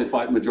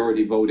qualified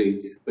majority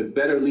voting, but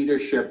better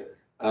leadership.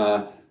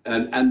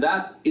 And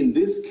that, in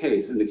this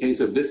case, in the case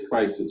of this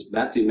crisis,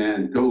 that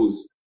demand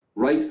goes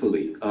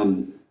rightfully,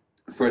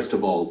 first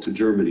of all, to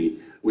Germany,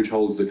 which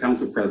holds the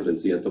Council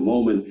presidency at the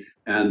moment,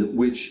 and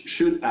which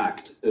should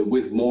act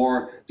with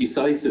more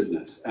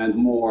decisiveness and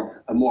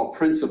a more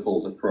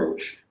principled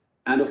approach.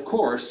 And of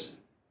course,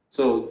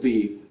 so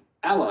the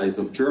allies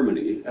of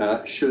Germany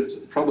should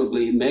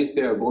probably make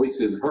their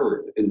voices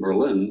heard in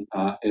Berlin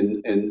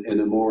in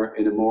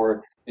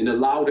a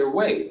louder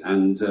way.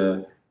 And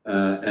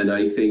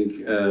I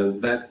think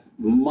that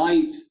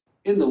might,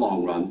 in the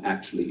long run,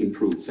 actually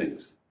improve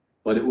things.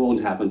 But it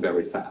won't happen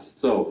very fast.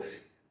 So,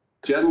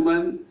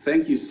 gentlemen,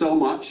 thank you so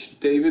much,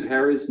 David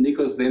Harris,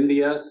 Nikos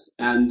Dendias,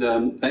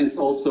 and thanks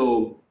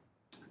also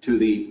to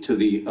the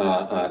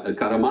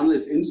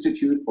Karamanlis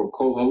Institute for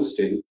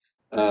co-hosting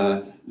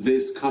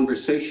this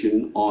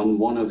conversation on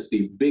one of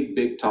the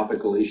big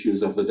topical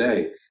issues of the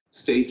day.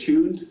 Stay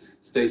tuned,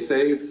 stay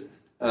safe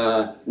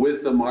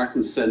with the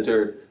Martin Center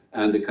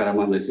and the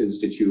Karamanlis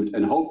Institute,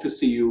 and hope to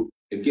see you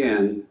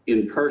again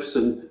in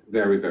person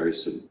very, very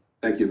soon.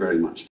 Thank you very much.